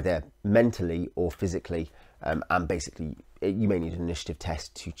either mentally or physically, and basically you may need an initiative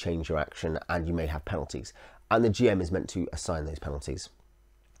test to change your action, and you may have penalties, and the GM is meant to assign those penalties.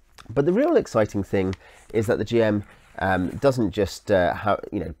 But the real exciting thing is that the GM doesn't just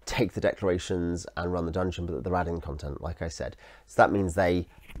take the declarations and run the dungeon, but that they're adding content, like I said. So that means they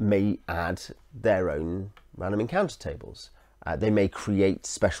may add their own random encounter tables. They may create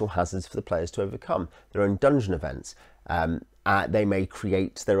special hazards for the players to overcome, their own dungeon events. They may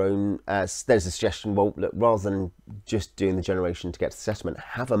create their own, there's a suggestion, well, look, rather than just doing the generation to get to the settlement,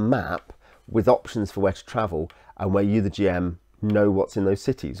 have a map with options for where to travel, and where you, the GM, know what's in those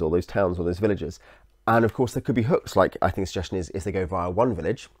cities or those towns or those villages. And of course there could be hooks, like I think the suggestion is if they go via one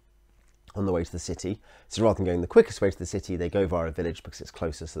village on the way to the city, so rather than going the quickest way to the city, they go via a village because it's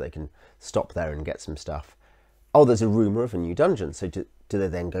closer, so they can stop there and get some stuff. Oh, there's a rumour of a new dungeon, so do they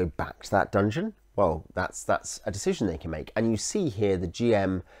then go back to that dungeon? Well, that's a decision they can make. And you see here the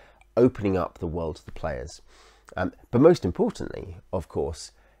GM opening up the world to the players. But most importantly, of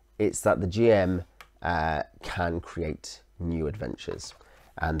course, it's that the GM can create new adventures.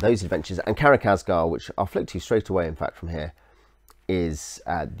 And those adventures, and Karak-Azgal, which I'll flick to straight away, in fact, from here, is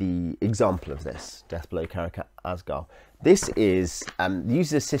the example of this, Deathblow, Karak-Azgal. This is,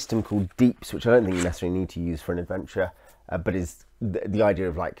 uses a system called Deeps, which I don't think you necessarily need to use for an adventure, but is the idea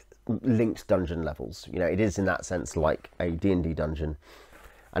of like linked dungeon levels. You know, it is in that sense like a D&D dungeon.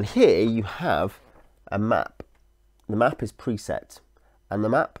 And here you have a map. The map is preset, and the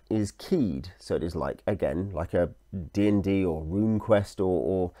map is keyed. So it is like, again, like a D&D or RuneQuest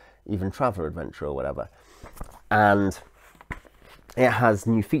or even Traveller Adventure or whatever. And it has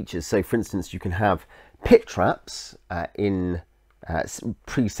new features. So for instance, you can have pit traps in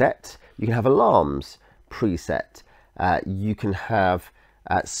preset, you can have alarms preset, you can have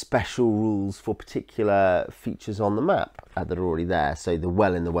special rules for particular features on the map that are already there. So the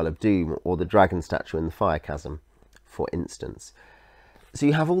well in the Well of Doom, or the dragon statue in the Fire Chasm, for instance. So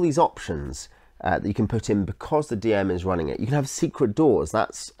you have all these options that you can put in because the DM is running it. You can have secret doors,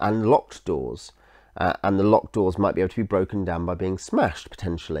 and locked doors, and the locked doors might be able to be broken down by being smashed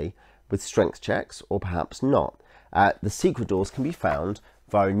potentially with strength checks, or perhaps not. The secret doors can be found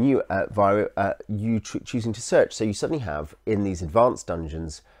via you choosing to search. So you suddenly have, in these advanced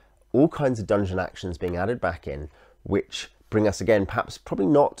dungeons, all kinds of dungeon actions being added back in, which bring us again, perhaps probably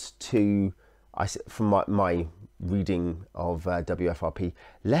not to, from my reading of WFRP,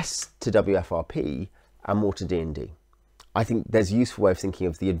 less to WFRP and more to D&D. I think there's a useful way of thinking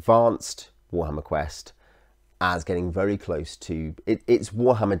of the advanced Warhammer Quest as getting very close to, it's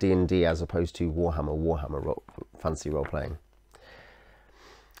Warhammer D&D as opposed to Warhammer fantasy role-playing.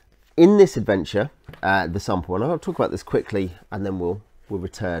 In this adventure, the sample, and I'll talk about this quickly and then we'll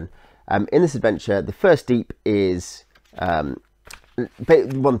return. In this adventure, the first deep is, one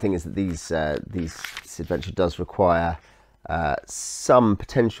thing is that this adventure does require some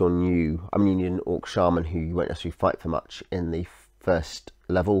potential new, I mean, you need an Orc Shaman who you won't necessarily fight for much in the first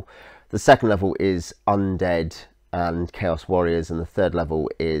level. The second level is Undead and Chaos Warriors, and the third level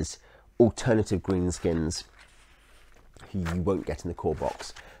is alternative greenskins who you won't get in the core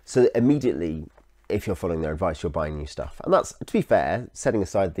box. So immediately, if you're following their advice, you're buying new stuff. And that's, to be fair, setting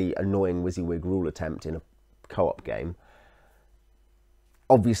aside the annoying WYSIWYG rule attempt in a co-op game,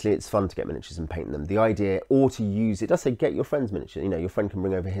 obviously it's fun to get miniatures and paint them. The idea, or to use, it does say get your friend's miniature. You know, your friend can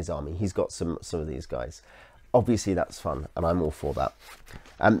bring over his army. He's got some of these guys. Obviously that's fun, and I'm all for that.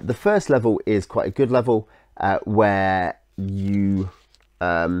 The first level is quite a good level where you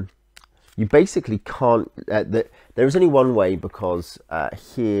basically can't, there is only one way, because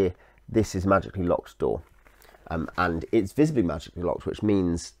here this is magically locked door, and it's visibly magically locked, which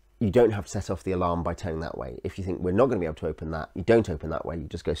means you don't have to set off the alarm by turning that way. If you think we're not going to be able to open that, you don't open that way, you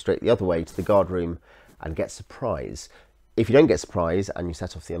just go straight the other way to the guard room and get surprise. If you don't get surprise and you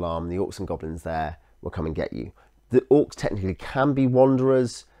set off the alarm, the orcs and goblins there will come and get you. The orcs technically can be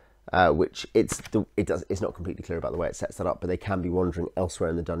wanderers, which it's not completely clear about the way it sets that up, but they can be wandering elsewhere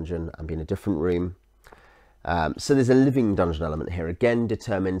in the dungeon and be in a different room. So there's a living dungeon element here. Again,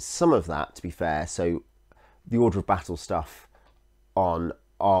 determines some of that, to be fair. So the order of battle stuff on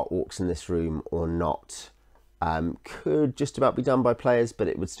are orcs in this room or not could just about be done by players, but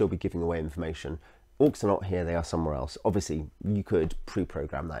it would still be giving away information. Orcs are not here, they are somewhere else. Obviously, you could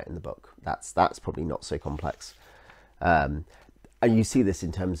pre-program that in the book. That's probably not so complex. And you see this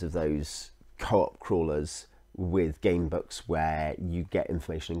in terms of those co-op crawlers with game books where you get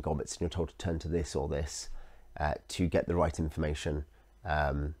information in gobbets and you're told to turn to this or this to get the right information.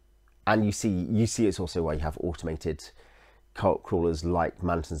 And you see it's also why you have automated co-op crawlers like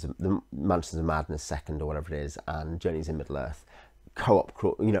Mountains of Madness Second or whatever it is, and Journeys in Middle-earth.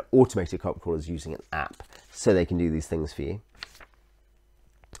 Automated co-op crawlers using an app so they can do these things for you.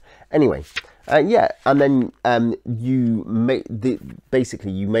 Anyway, yeah, and then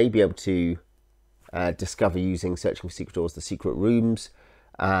basically you may be able to discover, using searching for secret doors, the secret rooms,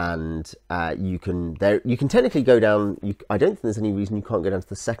 and you can technically go down. I don't think there's any reason you can't go down to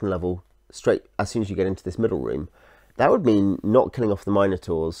the second level straight as soon as you get into this middle room. That would mean not killing off the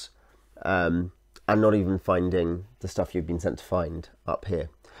Minotaurs and not even finding the stuff you've been sent to find up here.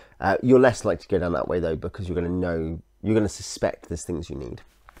 You're less likely to go down that way though, because you're going to suspect there's things you need.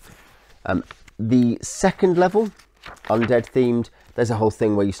 The second level, undead themed, there's a whole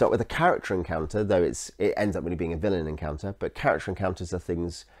thing where you start with a character encounter, though it ends up really being a villain encounter, but character encounters are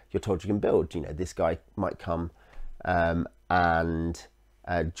things you're told you can build. You know, this guy might come and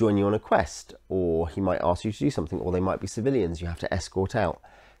join you on a quest, or he might ask you to do something, or they might be civilians you have to escort out.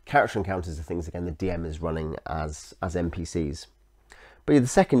 Character encounters are things, again, the DM is running as NPCs. But yeah, the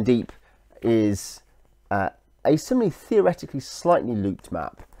second deep is a similarly theoretically slightly looped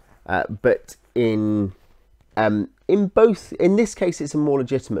map, but in this case it's a more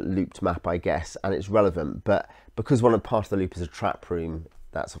legitimate looped map, I guess, and it's relevant, but because part of the loop is a trap room,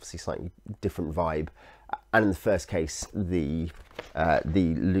 that's obviously a slightly different vibe. And in the first case, the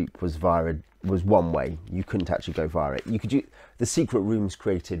loop was one way. You couldn't actually go via it. The secret rooms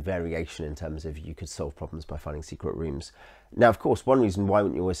created variation in terms of you could solve problems by finding secret rooms. Now, of course, one reason why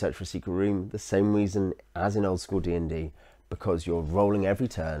wouldn't you always search for a secret room? The same reason as in old school D&D, because you're rolling every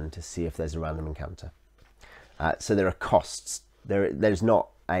turn to see if there's a random encounter. So there are costs. There's not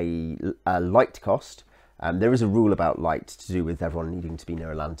a light cost. There is a rule about light to do with everyone needing to be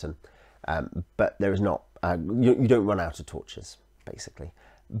near a lantern, but there is not. You don't run out of torches, basically.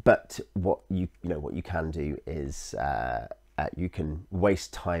 But what you can do is you can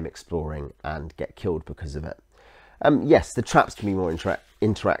waste time exploring and get killed because of it. Yes, the traps can be more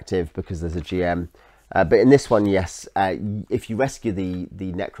interactive because there's a GM. But in this one, yes, if you rescue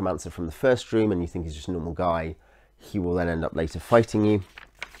the necromancer from the first room and you think he's just a normal guy, he will then end up later fighting you.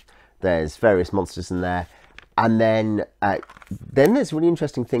 There's various monsters in there. And then there's a really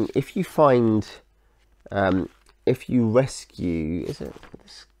interesting thing. If you find, if you rescue, is it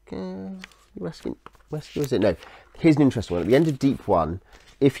this guy? Rescue, is it? No. Here's an interesting one. At the end of Deep 1,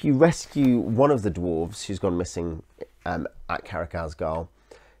 if you rescue one of the dwarves who's gone missing at Karakazgal,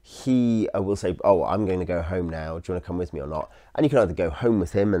 he will say, oh, I'm going to go home now. Do you want to come with me or not? And you can either go home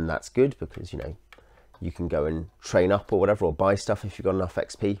with him, and that's good because, you can go and train up or whatever, or buy stuff if you've got enough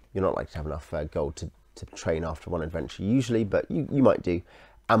XP. You're not likely to have enough gold to train after one adventure usually, but you might do.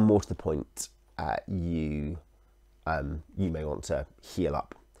 And more to the point, you may want to heal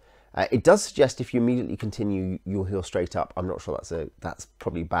up. It does suggest if you immediately continue, you'll heal straight up. I'm not sure that's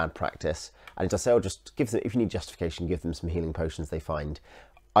probably bad practice. And it does say, just give them, if you need justification, give them some healing potions they find.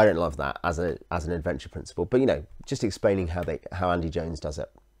 I don't love that as an adventure principle, but just explaining how Andy Jones does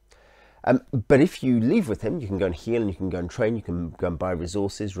it. But if you leave with him, you can go and heal and you can go and train, you can go and buy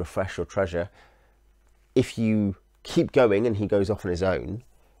resources, refresh your treasure. If you keep going and he goes off on his own,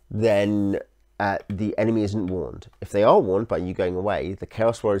 then the enemy isn't warned. If they are warned by you going away, the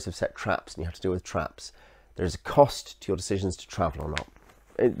Chaos Warriors have set traps and you have to deal with traps. There's a cost to your decisions to travel or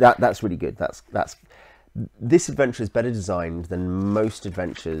not. That's really good. This adventure is better designed than most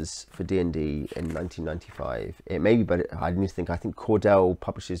adventures for D&D in 1995. It may be better. I think Cordell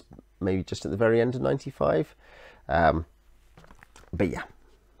publishes maybe just at the very end of 95. But yeah,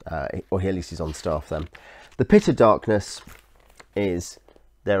 or at least he's on staff then. The Pit of Darkness is,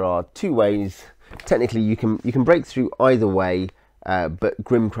 there are two ways. Technically, you can break through either way, but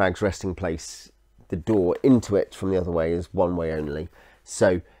Grimcrag's resting place, the door into it from the other way, is one way only.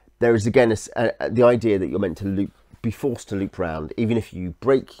 So there is again the idea that you're meant to be forced to loop around. Even if you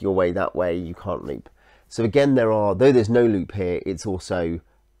break your way that way, you can't loop. So again, though there's no loop here, it's also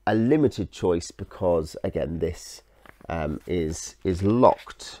a limited choice because again, this is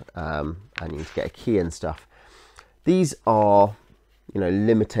locked, and you need to get a key and stuff. These are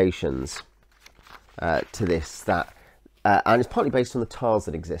limitations to this and it's partly based on the tiles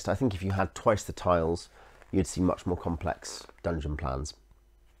that exist. I think if you had twice the tiles, you'd see much more complex dungeon plans.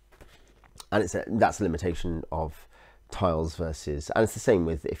 And that's a limitation of tiles versus, and it's the same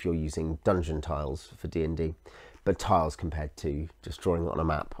with if you're using dungeon tiles for D&D, but tiles compared to just drawing it on a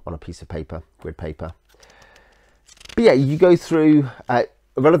map on a piece of paper, grid paper. But yeah, you go through. A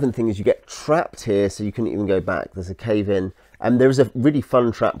relevant thing is you get trapped here, so you couldn't even go back. There's a cave in, and there is a really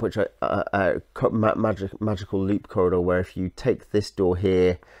fun trap, which magical loop corridor, where if you take this door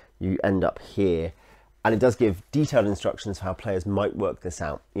here, you end up here. And it does give detailed instructions for how players might work this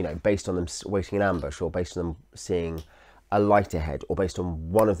out, based on them waiting in ambush, or based on them seeing a light ahead, or based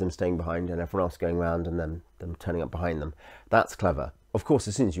on one of them staying behind and everyone else going around and then them turning up behind them. That's clever. Of course,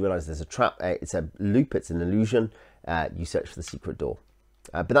 as soon as you realise there's a trap, it's a loop, it's an illusion, you search for the secret door.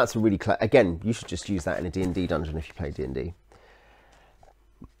 But that's a really clever, again, you should just use that in a D&D dungeon if you play D&D.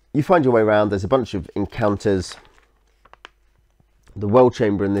 You find your way around, there's a bunch of encounters. The well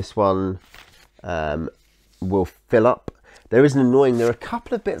chamber in this one will fill up. There are a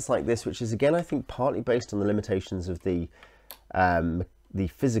couple of bits like this, which is again, I think, partly based on the limitations of the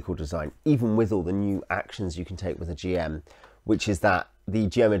physical design, even with all the new actions you can take with a GM, which is that the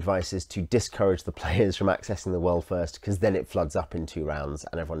GM advice is to discourage the players from accessing the well first, because then it floods up in 2 rounds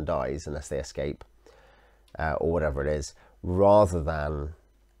and everyone dies unless they escape, or whatever it is, rather than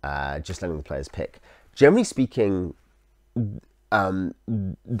just letting the players pick. Generally speaking,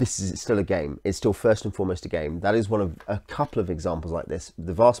 this is still a game. It's still first and foremost a game. That is one of a couple of examples like this.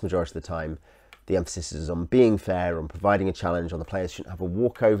 The vast majority of the time, the emphasis is on being fair, on providing a challenge, on the players shouldn't have a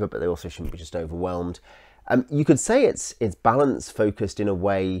walkover, but they also shouldn't be just overwhelmed. You could say it's balance focused in a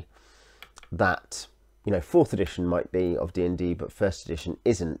way that 4th edition might be of D&D, but 1st edition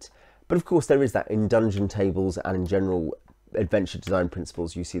isn't. But of course, there is that in dungeon tables and in general adventure design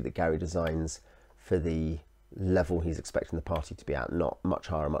principles you see that Gary designs for the level he's expecting the party to be at, not much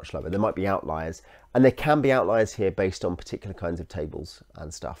higher or much lower. There might be outliers, and there can be outliers here based on particular kinds of tables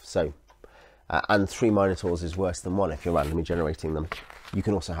and stuff. So, and 3 Minotaurs is worse than 1 if you're randomly generating them. You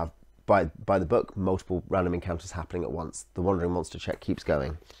can also have, by the book, multiple random encounters happening at once. The Wandering Monster check keeps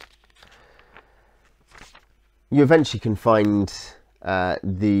going. You eventually can find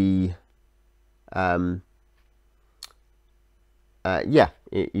the yeah,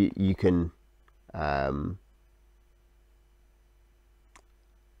 you can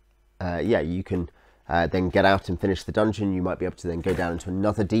then get out and finish the dungeon. You might be able to then go down into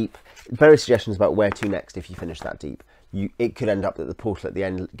another deep. Various suggestions about where to next if you finish that deep. It could end up that the portal at the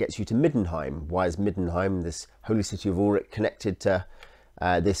end gets you to Middenheim. Why is Middenheim, this holy city of Ulrich, connected to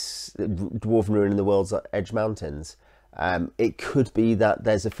this dwarven ruin in the World's Edge Mountains? It could be that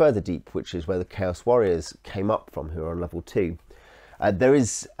there's a further deep, which is where the Chaos Warriors came up from, who are on level 2. There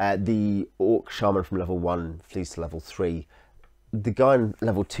is the Orc Shaman from level 1 flees to level 3. The guy in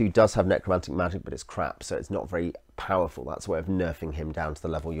level 2 does have necromantic magic, but it's crap, so it's not very powerful. That's a way of nerfing him down to the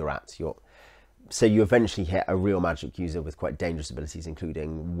level you're at. So you eventually hit a real magic user with quite dangerous abilities,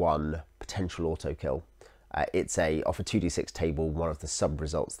 including 1 potential auto kill. It's off a 2d6 table, one of the sub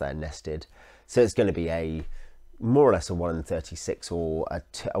results there nested. So it's going to be more or less a 1 in 36 or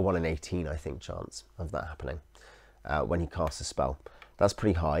a 1 in 18, I think, chance of that happening when he casts a spell. That's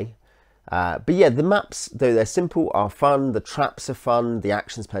pretty high. But yeah, the maps, though they're simple, are fun. The traps are fun. The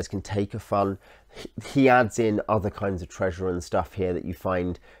actions players can take are fun. He adds in other kinds of treasure and stuff here that you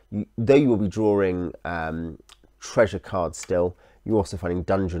find. Though you will be drawing treasure cards still, you're also finding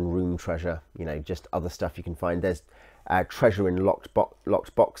dungeon room treasure, just other stuff you can find. There's treasure in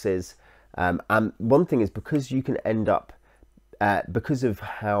locked boxes. And one thing is, because you can end up, because of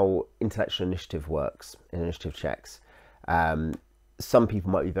how intellectual initiative works in initiative checks, some people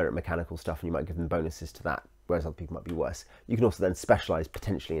might be better at mechanical stuff and you might give them bonuses to that, whereas other people might be worse. You can also then specialise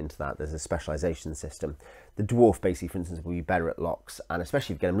potentially into that. There's a specialisation system. The dwarf basically, for instance, will be better at locks, and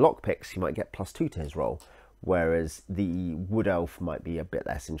especially if you get him lock picks, you might get +2 to his roll, whereas the wood elf might be a bit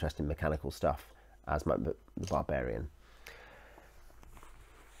less interested in mechanical stuff, as might the barbarian.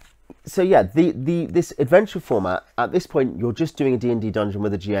 So yeah, this adventure format, at this point, you're just doing a D&D dungeon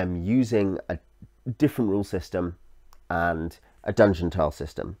with a GM using a different rule system and a dungeon tile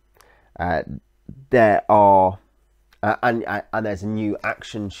system. There are and there's a new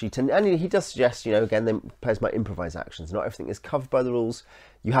action sheet, and he does suggest, again, then players might improvise actions. Not everything is covered by the rules.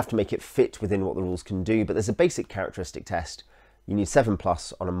 You have to make it fit within what the rules can do, but there's a basic characteristic test. You need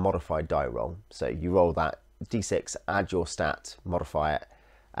 7+ on a modified die roll. So you roll that d6, add your stat, modify it.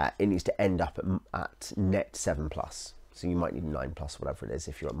 It needs to end up at net 7+. So you might need 9+, whatever it is,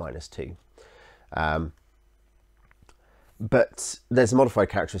 if you're at -2. But there's a modified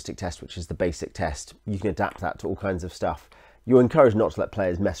characteristic test, which is the basic test. You can adapt that to all kinds of stuff. You're encouraged not to let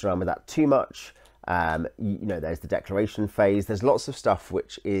players mess around with that too much. There's the declaration phase. There's lots of stuff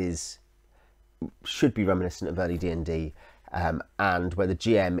which should be reminiscent of early D&D, and where the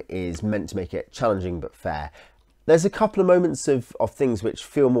GM is meant to make it challenging but fair. There's a couple of moments of things which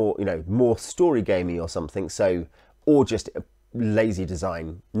feel more, more story gamey or something. Or just lazy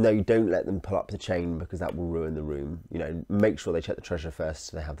design. No, don't let them pull up the chain, because that will ruin the room. Make sure they check the treasure first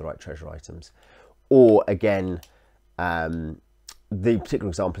so they have the right treasure items. Or again, the particular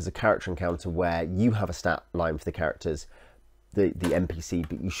example is a character encounter where you have a stat line for the characters, the NPC,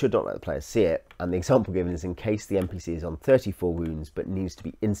 but you should not let the players see it. And the example given is in case the NPC is on 34 wounds but needs to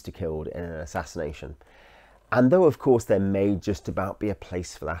be insta-killed in an assassination. And though, of course, there may just about be a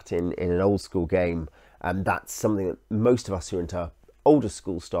place for that in an old school game, that's something that most of us who are into older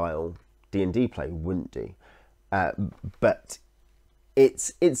school style D&D play wouldn't do. But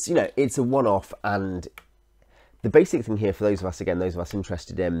it's a one-off, and the basic thing here for those of us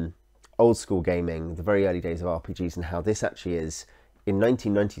interested in old school gaming, the very early days of RPGs, and how this actually is, in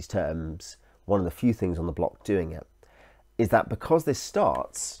 1990s terms, one of the few things on the block doing it, is that because this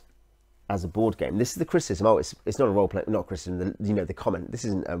starts as a board game. This is the criticism. It's not a role play, not criticism. The comment. This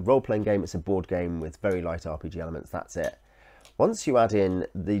isn't a role playing game. It's a board game with very light RPG elements. That's it. Once you add in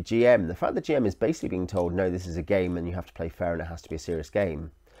the GM, the fact that the GM is basically being told, no, this is a game and you have to play fair and it has to be a serious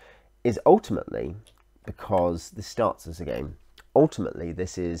game, is ultimately because this starts as a game. Ultimately,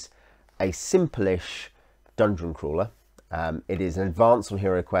 this is a simple-ish dungeon crawler. It is an advance on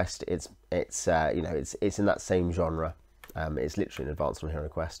Hero Quest. It's in that same genre. It's literally an advance on Hero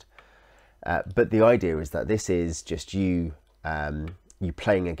Quest. But the idea is that this is just you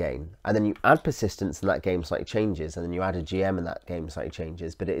playing a game, and then you add persistence and that game slightly changes, and then you add a GM and that game slightly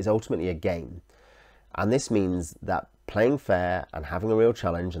changes, but it is ultimately a game. And this means that playing fair and having a real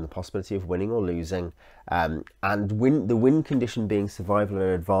challenge and the possibility of winning or losing, and the win condition being survival and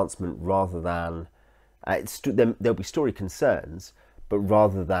advancement rather than, there'll be story concerns, but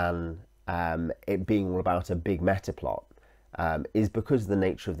rather than it being all about a big meta plot, is because of the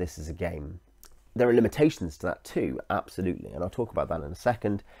nature of this as a game. There are limitations to that too, absolutely, and I'll talk about that in a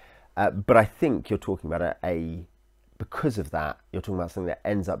second. But I think you're talking about because of that, you're talking about something that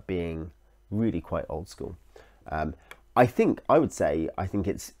ends up being really quite old school. I would say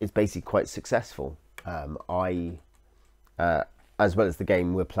it's basically quite successful. As well as the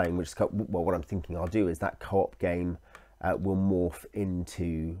game we're playing, which is well, what I'm thinking I'll do is that co-op game will morph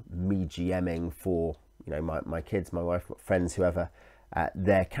into me GMing for my kids, my wife, friends, whoever,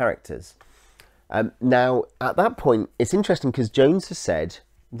 their characters. Now at that point, it's interesting because Jones has said,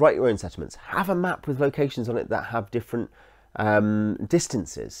 write your own settlements, have a map with locations on it that have different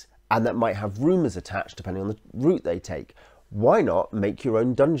distances and that might have rumours attached depending on the route they take. Why not make your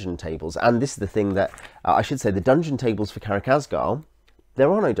own dungeon tables? And this is the thing that I should say, the dungeon tables for Carrick-Asgar, there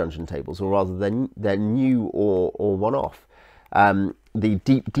are no dungeon tables, or rather they're new or one-off. The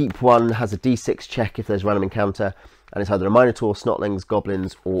deep one has a d6 check if there's a random encounter, and it's either a Minotaur, Snotlings,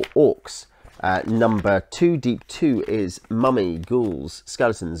 Goblins or Orcs. Number 2, deep 2, is Mummy, Ghouls,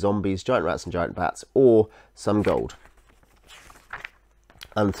 Skeletons, Zombies, Giant Rats and Giant Bats, or some gold.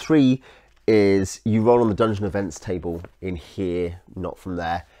 And 3 is you roll on the dungeon events table in here, not from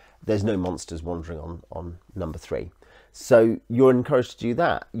there. There's no monsters wandering on number 3. So you're encouraged to do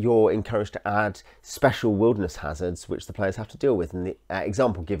that. You're encouraged to add special wilderness hazards which the players have to deal with. And the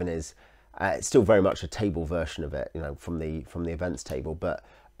example given is it's still very much a table version of it, from the events table, but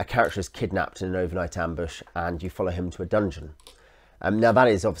a character is kidnapped in an overnight ambush and you follow him to a dungeon. Now that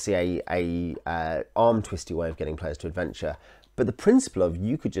is obviously a arm twisty way of getting players to adventure. But the principle of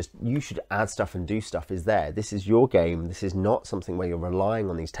you should add stuff and do stuff is there. This is your game. This is not something where you're relying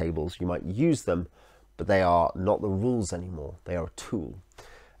on these tables. You might use them, but they are not the rules anymore. They are a tool,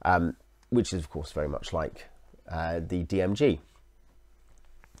 which is of course very much like the DMG.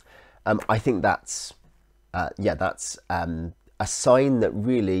 I think that's a sign that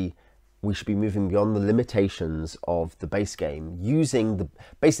really we should be moving beyond the limitations of the base game, using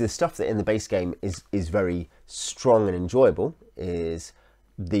basically the stuff that in the base game is very strong and enjoyable, is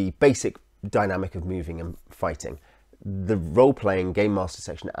the basic dynamic of moving and fighting. The role-playing game master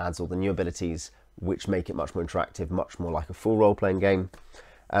section adds all the new abilities which make it much more interactive, much more like a full role-playing game.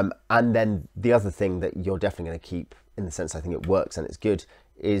 And then the other thing that you're definitely going to keep, in the sense I think it works and it's good,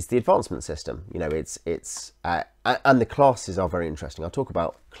 is the advancement system. And the classes are very interesting. I'll talk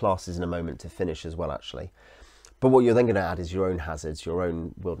about classes in a moment to finish as well, actually. But what you're then going to add is your own hazards, your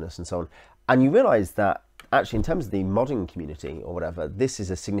own wilderness and so on. And you realise that actually in terms of the modding community or whatever, this is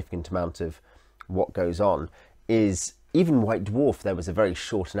a significant amount of what goes on. Is even White Dwarf, there was a very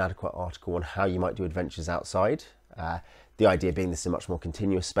short and adequate article on how you might do adventures outside. The idea being this is a much more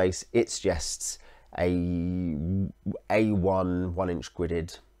continuous space. It suggests a A1 1-inch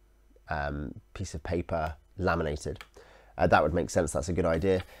gridded piece of paper, laminated. That would make sense. That's a good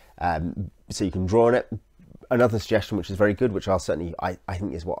idea. So you can draw on it. Another suggestion, which is very good, which I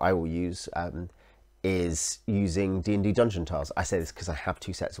think is what I will use, is using D&D dungeon tiles. I say this because I have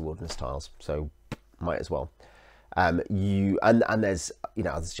 2 sets of wilderness tiles, so might as well. And there's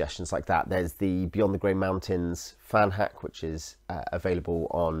other suggestions like that. There's the Beyond the Grey Mountains fan hack, which is available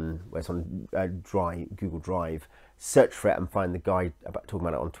on Google Drive. Search for it and find the guy talking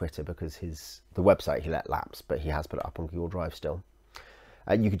about it on Twitter, because the website he let lapse, but he has put it up on Google Drive still.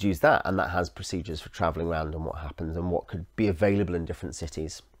 You could use that, and that has procedures for travelling around and what happens and what could be available in different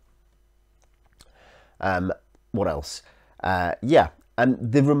cities. What else? And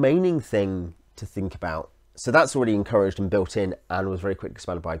the remaining thing to think about. So that's already encouraged and built in and was very quickly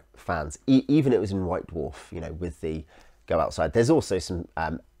expanded by fans. Even it was in White Dwarf, with the go outside. There's also some,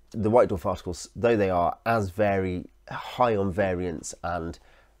 the White Dwarf articles, though they are as very high on variance and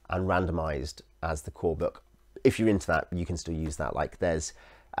randomized as the core book, if you're into that, you can still use that. Like there's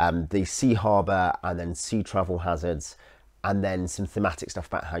the sea harbour and then sea travel hazards, and then some thematic stuff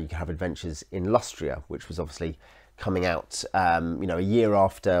about how you can have adventures in Lustria, which was obviously coming out, a year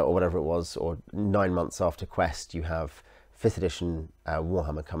after, or whatever it was, or 9 months after Quest. You have 5th edition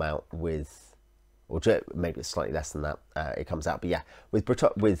Warhammer come out with, or maybe it's slightly less than that. It comes out, but yeah, with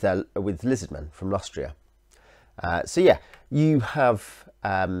Lizardmen from Lustria. So yeah, you have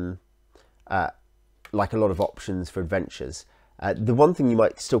like a lot of options for adventures. The one thing you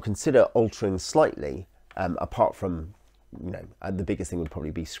might still consider altering slightly, apart from, the biggest thing would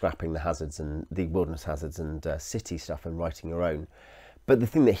probably be scrapping the hazards and the wilderness hazards and city stuff and writing your own. But the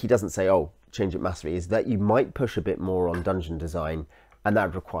thing that he doesn't say, change it massively, is that you might push a bit more on dungeon design, and that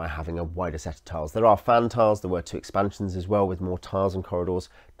would require having a wider set of tiles. There are fan tiles. There were 2 expansions as well with more tiles and corridors.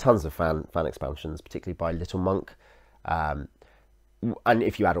 Tons of fan expansions, particularly by Little Monk. And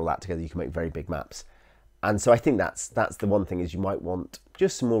if you add all that together, you can make very big maps. And so I think that's the one thing, is you might want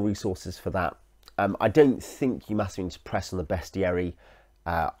just some more resources for that. I don't think you massively need to press on the bestiary.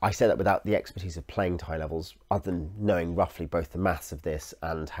 I say that without the expertise of playing to high levels, other than knowing roughly both the maths of this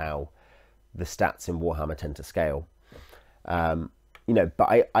and how the stats in Warhammer tend to scale. You know,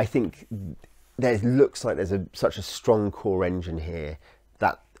 but I think there looks like there's such a strong core engine here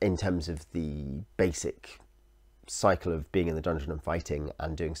that in terms of the basic cycle of being in the dungeon and fighting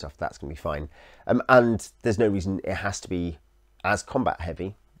and doing stuff, that's going to be fine. And there's no reason it has to be as combat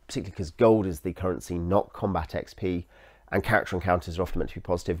heavy, particularly because gold is the currency, not combat XP, and character encounters are often meant to be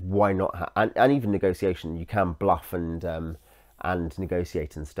positive. Why not? And even negotiation, you can bluff and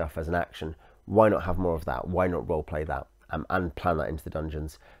negotiate and stuff as an action. Why not have more of that? Why not roleplay that and plan that into the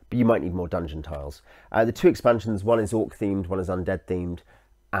dungeons? But you might need more dungeon tiles. The two expansions, one is orc themed, one is undead themed,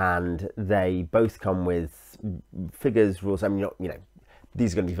 and they both come with figures, rules. I mean, you know,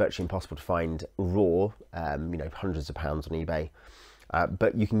 these are going to be virtually impossible to find raw, you know, hundreds of pounds on eBay.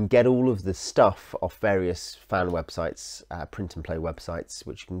 But you can get all of the stuff off various fan websites, print and play websites,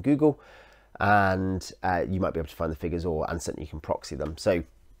 which you can Google, and you might be able to find the figures, and certainly you can proxy them. So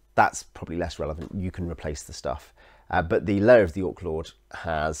that's probably less relevant. You can replace the stuff. But the Lair of the Orc Lord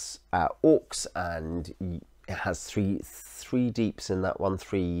has orcs, and it has three deeps in that one,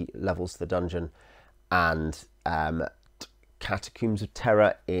 3 levels to the dungeon, and Catacombs of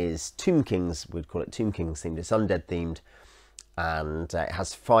Terror is Tomb Kings, we'd call it Tomb Kings themed. It's undead themed, and it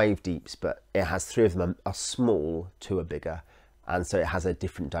has 5 deeps, but it has 3 of them are small, 2 are bigger, and so it has a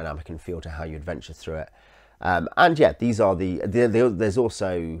different dynamic and feel to how you adventure through it. And yeah, these are there's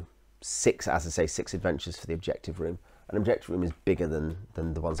also 6, as I say, 6 adventures for the objective room. An objective room is bigger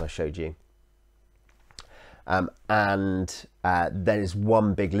than the ones I showed you. And there is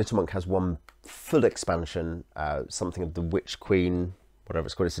one big, Little Monk has one full expansion, something of the Witch Queen, whatever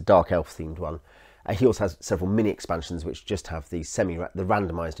it's called. It's a dark elf themed one. He also has several mini expansions which just have the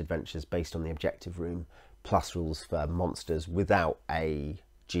randomized adventures based on the objective room, plus rules for monsters without a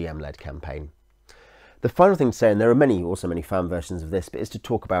GM led campaign. The final thing to say, and there are also many fan versions of this, but is to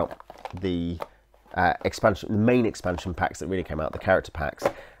talk about the the main expansion packs that really came out, the character packs.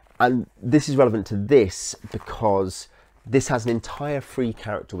 And this is relevant to this because this has an entire free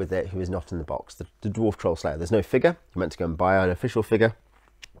character with it who is not in the box, the Dwarf Troll Slayer. There's no figure. You're meant to go and buy an official figure.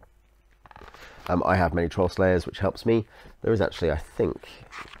 I have many Troll Slayers, which helps me. There is actually, I think,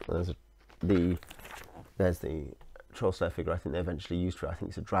 there's the Troll Slayer figure I think they eventually used for it. I think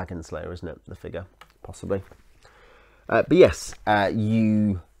it's a Dragon Slayer, isn't it, the figure? Possibly. But yes,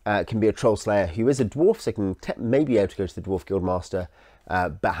 you can be a Troll Slayer who is a dwarf, so you can maybe be able to go to the Dwarf Guildmaster,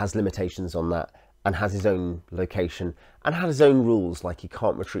 but has limitations on that, and has his own location, and has his own rules, like he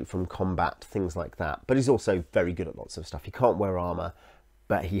can't retreat from combat, things like that. But he's also very good at lots of stuff. He can't wear armour,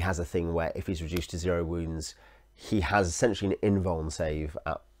 but he has a thing where if he's reduced to 0 wounds, he has essentially an invuln save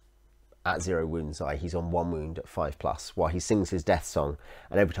at 0 wounds, i.e. he's on 1 wound at 5+, while he sings his death song,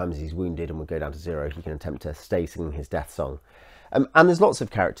 and every time he's wounded and will go down to 0, he can attempt to stay singing his death song. And there's lots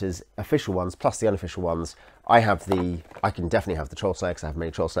of characters, official ones, plus the unofficial ones. I can definitely have the Troll Slayer, because I have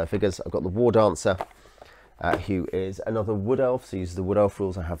many Troll Slayer figures. I've got the War Dancer, who is another Wood Elf, so uses the Wood Elf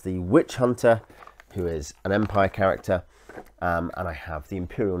rules. I have the Witch Hunter, who is an Empire character, and I have the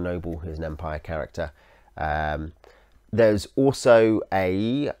Imperial Noble, who is an Empire character. There's also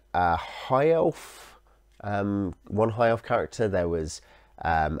a High Elf, one High Elf character. There was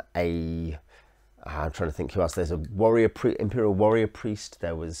I'm trying to think who else. There's a Imperial Warrior Priest.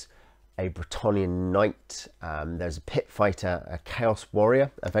 There was a Bretonnian Knight. There's a Pit Fighter, a Chaos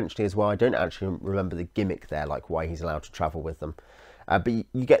Warrior eventually as well. I don't actually remember the gimmick there, like why he's allowed to travel with them. But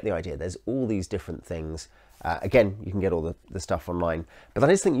you get the idea. There's all these different things. Again, you can get all the stuff online. But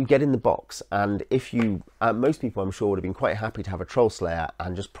that is something you get in the box. And if you, most people I'm sure would have been quite happy to have a Troll Slayer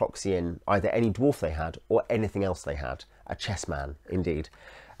and just proxy in either any dwarf they had or anything else they had. A chessman, indeed.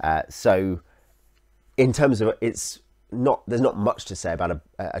 So in terms of, there's not much to say about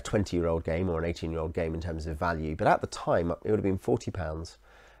a 20-year-old game or an 18-year-old game in terms of value, but at the time it would have been £40.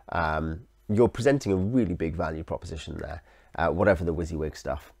 You're presenting a really big value proposition there, whatever the WYSIWYG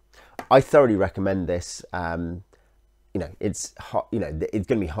stuff. I thoroughly recommend this. You know, it's going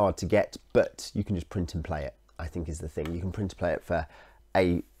to be hard to get, but you can just print and play it, I think is the thing. You can print and play it for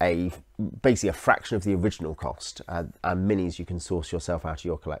basically a fraction of the original cost, and minis you can source yourself out of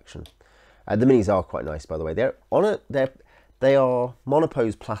your collection. The minis are quite nice, by the way. They are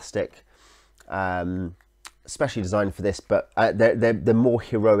monopose plastic, specially designed for this, but they're more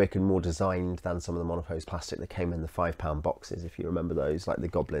heroic and more designed than some of the monopose plastic that came in the £5 boxes, if you remember those, like the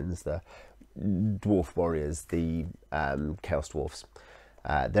goblins, the dwarf warriors, the chaos dwarfs.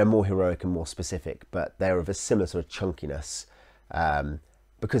 They're more heroic and more specific, but they're of a similar sort of chunkiness,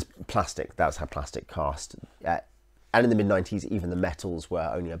 because plastic, that's how plastic cast. And in the mid-90s, even the metals were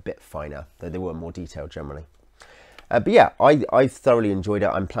only a bit finer, though they were more detailed generally. But yeah, I thoroughly enjoyed it.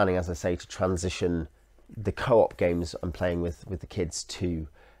 I'm planning, as I say, to transition the co-op games I'm playing with the kids to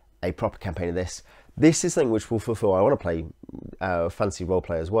a proper campaign of this. This is something which will fulfill. I want to play fantasy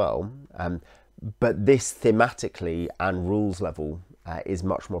roleplay as well, but this thematically and rules level is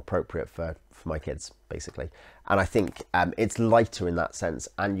much more appropriate for my kids, basically. And I think it's lighter in that sense,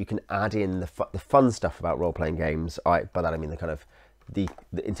 and you can add in the fun stuff about role-playing games. By that I mean the kind of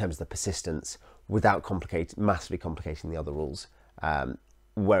in terms of the persistence, without massively complicating the other rules.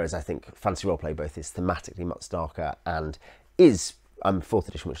 Whereas I think fantasy roleplay both is thematically much darker and is 4th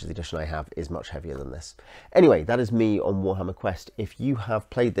edition, which is the edition I have, is much heavier than this. Anyway, that is me on Warhammer Quest. If you have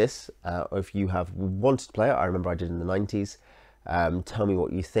played this, or if you have wanted to play it, I remember I did in the 90s. Tell me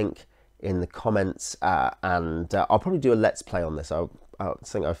what you think in the comments, and I'll probably do a let's play on this.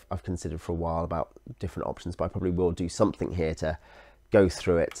 Something I've considered for a while about different options, but I probably will do something here to go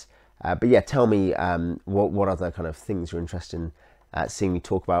through it. But yeah, tell me what other kind of things you're interested in seeing me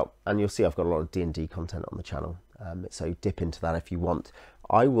talk about, and you'll see I've got a lot of D&D content on the channel, so dip into that if you want.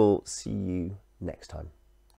 I will see you next time.